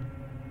live in.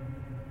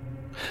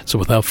 So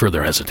without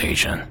further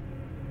hesitation,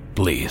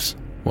 please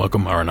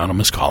welcome our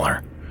anonymous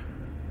caller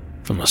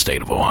from the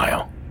state of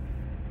Ohio.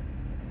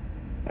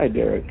 Hi,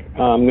 Derek.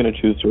 I'm going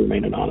to choose to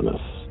remain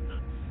anonymous.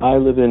 I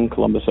live in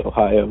Columbus,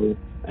 Ohio,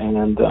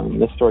 and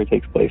this story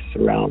takes place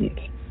around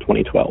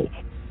 2012.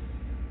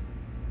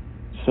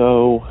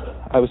 So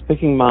I was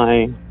picking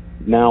my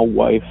now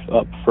wife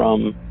up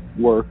from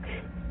work,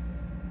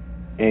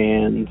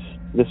 and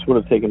this would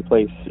have taken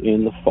place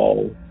in the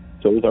fall.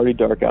 So it was already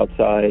dark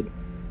outside,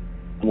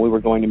 and we were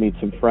going to meet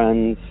some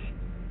friends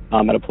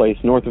at a place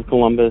north of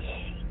Columbus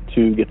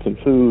to get some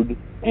food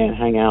and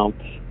hang out.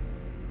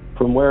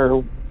 From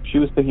where she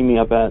was picking me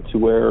up at to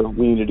where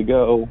we needed to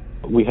go,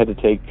 we had to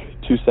take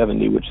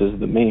 270, which is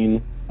the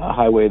main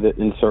highway that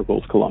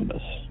encircles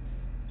Columbus.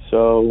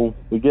 So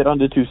we get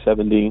onto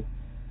 270,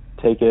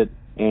 take it,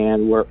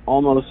 and we're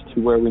almost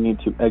to where we need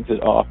to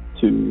exit off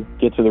to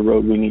get to the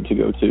road we need to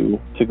go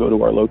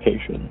to our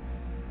location.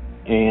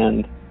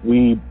 And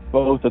we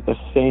both at the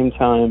same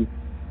time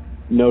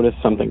noticed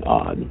something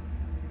odd.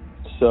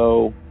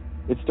 So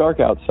it's dark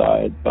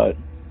outside, but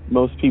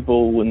most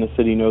people in the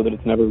city know that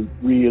it's never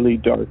really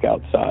dark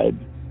outside,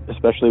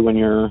 especially when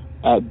you're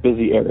at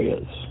busy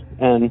areas.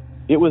 And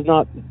it was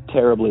not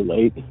terribly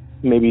late,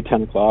 maybe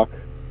 10 o'clock,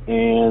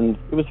 and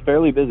it was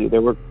fairly busy.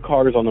 There were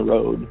cars on the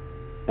road,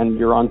 and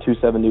you're on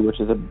 270,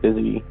 which is a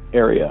busy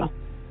area.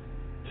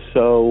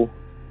 So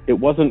it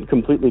wasn't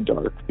completely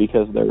dark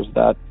because there's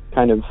that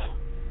kind of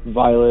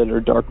violet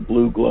or dark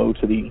blue glow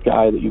to the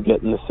sky that you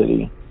get in the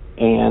city.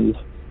 And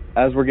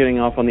as we're getting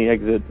off on the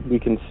exit, we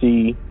can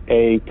see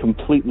a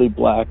completely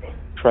black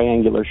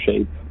triangular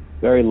shape,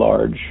 very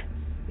large,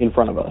 in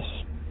front of us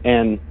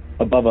and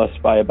above us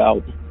by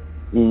about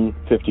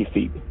 50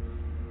 feet.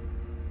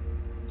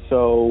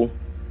 So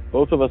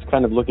both of us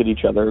kind of look at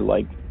each other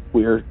like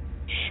we're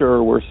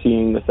sure we're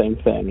seeing the same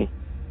thing.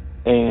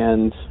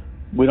 And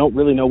we don't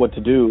really know what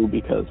to do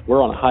because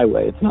we're on a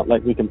highway. It's not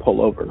like we can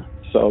pull over.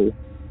 So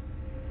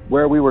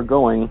where we were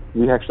going,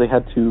 we actually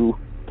had to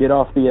get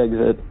off the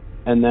exit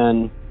and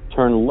then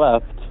turn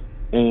left,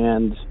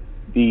 and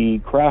the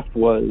craft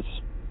was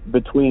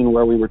between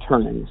where we were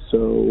turning.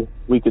 So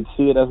we could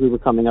see it as we were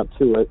coming up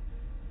to it,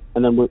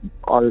 and then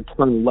our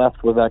turn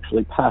left was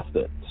actually past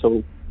it.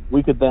 So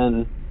we could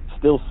then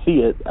still see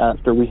it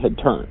after we had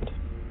turned.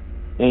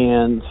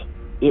 And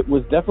it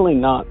was definitely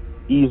not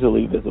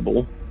easily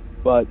visible,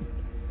 but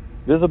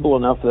visible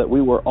enough that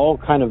we were all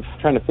kind of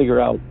trying to figure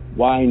out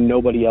why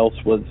nobody else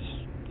was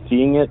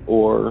seeing it,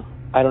 or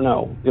I don't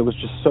know. It was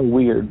just so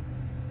weird.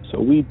 So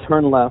we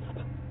turned left,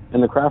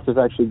 and the craft is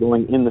actually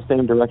going in the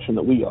same direction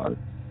that we are.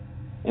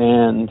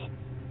 And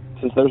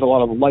since there's a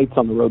lot of lights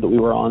on the road that we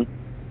were on,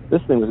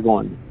 this thing was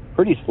going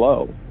pretty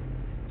slow.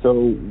 So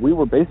we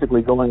were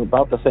basically going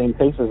about the same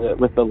pace as it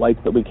with the lights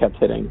that we kept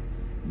hitting.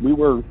 We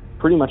were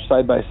pretty much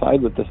side by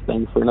side with this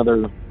thing for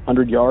another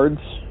 100 yards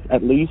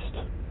at least.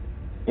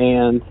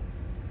 And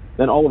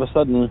then all of a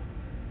sudden,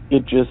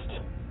 it just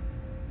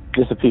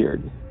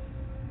disappeared.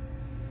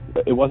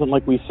 It wasn't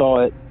like we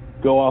saw it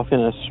go off in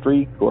a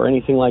streak or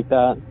anything like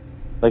that.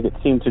 Like, it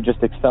seemed to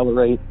just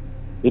accelerate.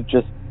 It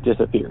just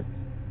disappeared.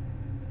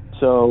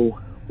 So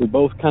we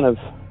both kind of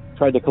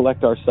tried to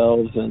collect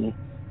ourselves, and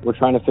we're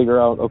trying to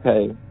figure out,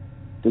 okay,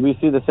 did we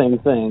see the same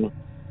thing?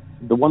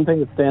 The one thing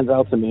that stands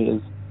out to me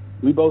is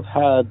we both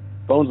had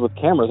phones with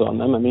cameras on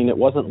them. I mean, it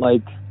wasn't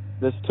like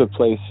this took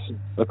place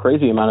a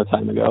crazy amount of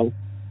time ago.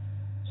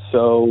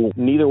 So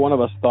neither one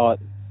of us thought,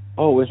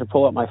 oh, we should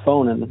pull out my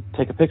phone and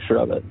take a picture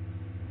of it.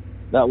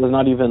 That was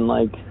not even,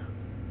 like,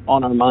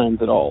 on our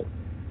minds at all.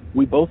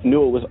 We both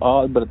knew it was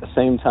odd, but at the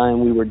same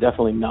time, we were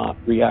definitely not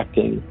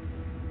reacting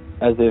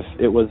as if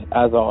it was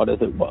as odd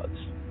as it was.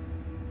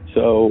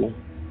 So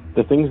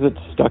the things that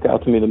stuck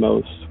out to me the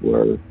most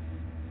were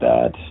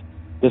that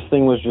this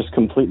thing was just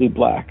completely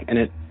black, and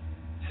it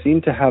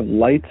seemed to have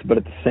lights, but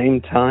at the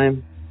same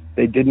time,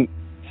 they didn't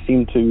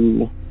seem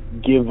to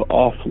give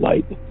off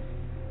light.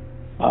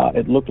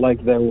 It looked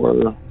like there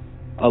were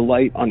a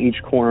light on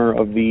each corner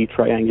of the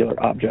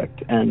triangular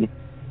object, and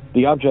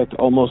the object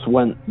almost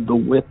went the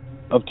width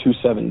of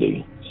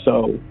 270,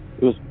 so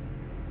it was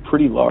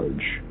pretty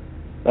large.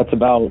 That's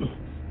about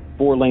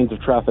 4 lanes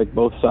of traffic,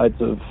 both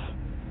sides of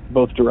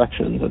both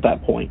directions at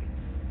that point.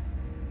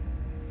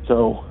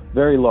 So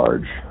very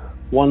large.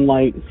 1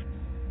 light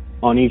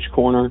on each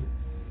corner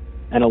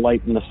and a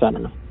light in the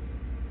center.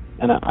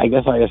 And I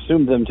guess I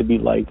assumed them to be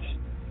lights,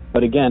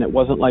 but again, it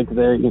wasn't like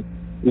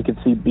we could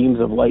see beams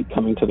of light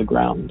coming to the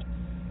ground,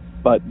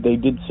 but they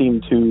did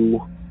seem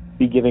to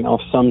be giving off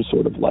some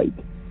sort of light,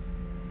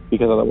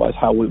 because otherwise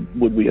how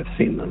would we have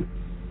seen them?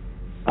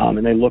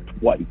 And they looked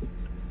white.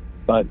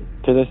 But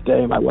to this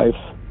day, my wife,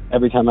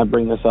 every time I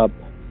bring this up,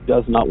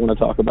 does not want to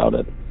talk about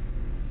it.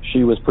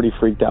 She was pretty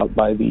freaked out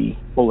by the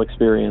whole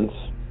experience.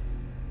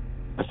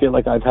 I feel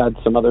like I've had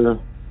some other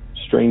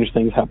strange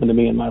things happen to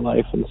me in my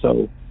life, and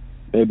so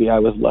maybe I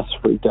was less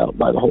freaked out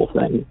by the whole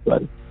thing.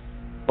 But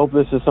hope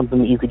this is something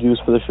that you could use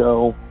for the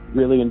show.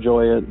 Really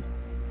enjoy it.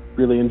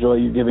 Really enjoy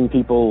you giving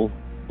people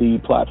the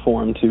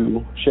platform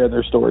to share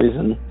their stories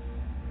and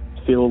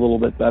feel a little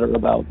bit better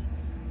about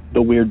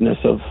the weirdness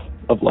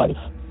of life.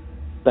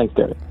 Thanks,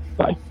 Derek.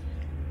 Bye.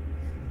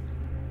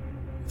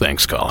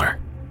 Thanks, caller.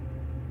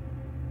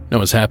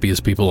 Now, as happy as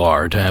people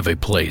are to have a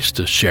place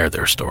to share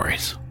their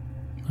stories,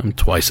 I'm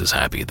twice as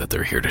happy that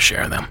they're here to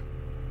share them.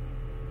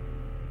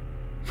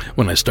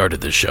 When I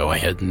started this show, I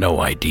had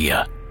no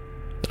idea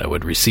that I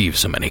would receive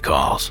so many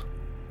calls.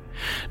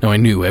 Now, I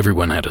knew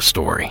everyone had a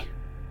story,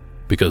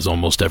 because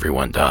almost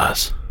everyone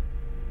does.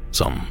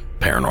 Some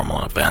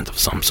paranormal event of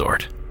some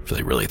sort, if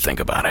they really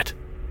think about it.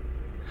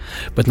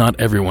 But not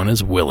everyone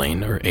is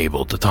willing or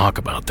able to talk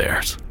about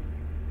theirs.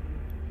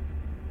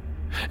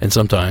 And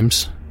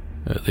sometimes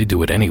they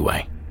do it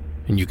anyway,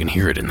 and you can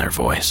hear it in their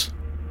voice.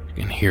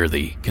 You can hear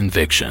the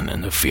conviction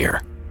and the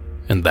fear,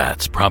 and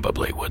that's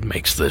probably what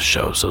makes this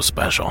show so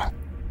special.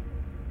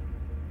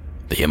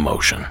 The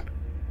emotion.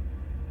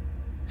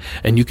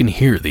 And you can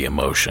hear the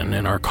emotion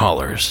in our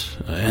caller's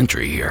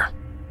entry here.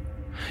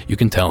 You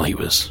can tell he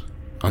was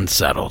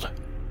unsettled.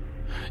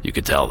 You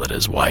could tell that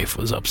his wife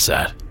was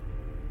upset.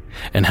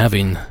 And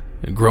having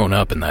grown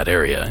up in that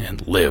area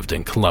and lived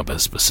in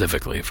Columbus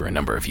specifically for a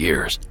number of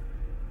years,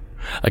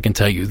 I can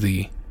tell you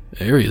the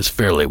area is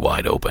fairly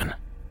wide open.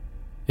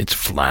 It's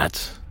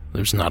flat.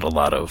 There's not a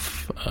lot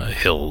of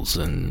hills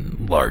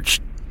and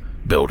large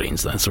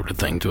buildings, that sort of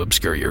thing, to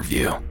obscure your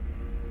view.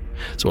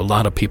 So a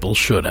lot of people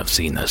should have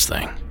seen this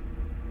thing.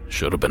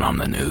 Should have been on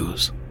the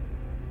news.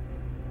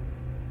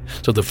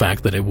 So the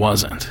fact that it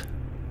wasn't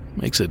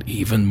makes it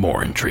even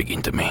more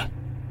intriguing to me.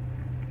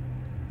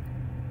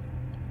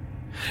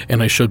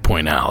 And I should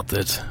point out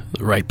that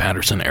the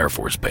Wright-Patterson Air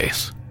Force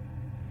Base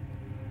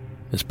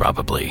is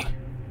probably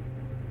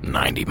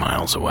 90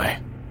 miles away,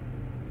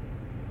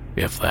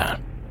 if that.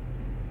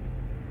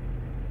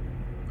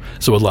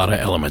 So a lot of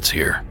elements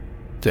here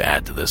to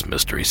add to this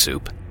mystery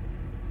soup.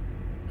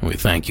 And we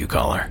thank you,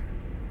 caller,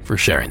 for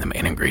sharing the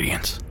main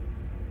ingredients.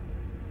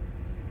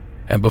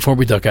 And before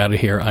we duck out of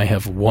here, I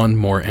have one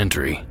more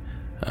entry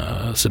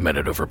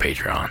submitted over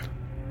Patreon,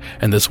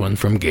 and this one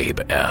from Gabe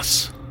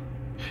S.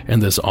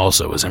 And this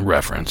also is in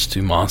reference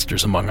to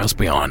Monsters Among Us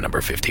Beyond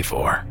number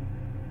 54.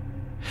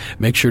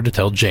 Make sure to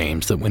tell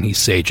James that when he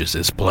sages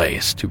his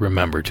place to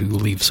remember to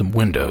leave some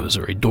windows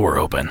or a door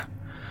open,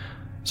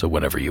 so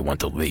whatever you want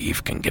to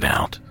leave can get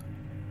out.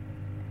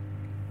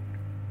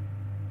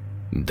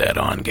 Dead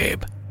on,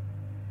 Gabe.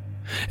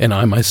 And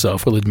I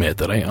myself will admit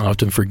that I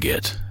often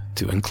forget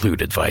to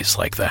include advice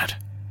like that.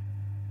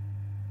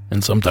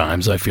 And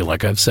sometimes I feel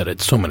like I've said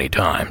it so many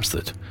times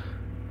that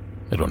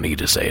I don't need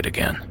to say it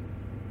again.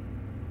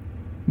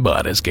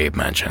 But as Gabe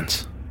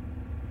mentions,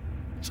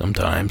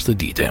 sometimes the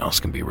details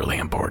can be really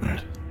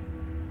important.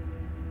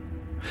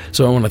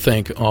 So I want to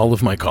thank all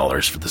of my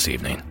callers for this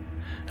evening,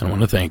 and I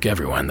want to thank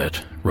everyone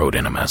that wrote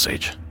in a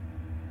message,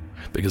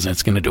 because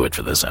that's going to do it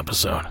for this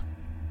episode.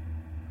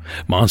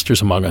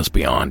 Monsters Among Us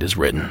Beyond is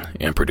written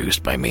and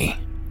produced by me,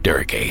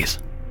 Derek Hayes.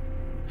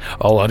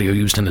 All audio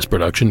used in this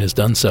production is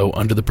done so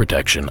under the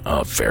protection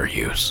of fair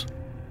use.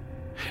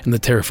 And the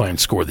terrifying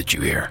score that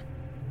you hear,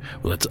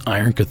 well, it's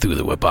Iron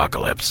Cthulhu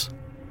Apocalypse,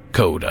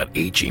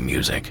 Co.AG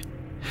Music,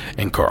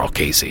 and Carl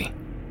Casey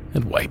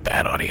at White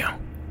Bat Audio.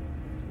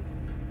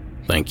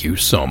 Thank you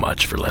so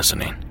much for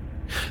listening.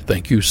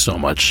 Thank you so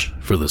much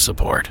for the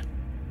support.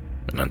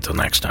 And until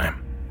next time.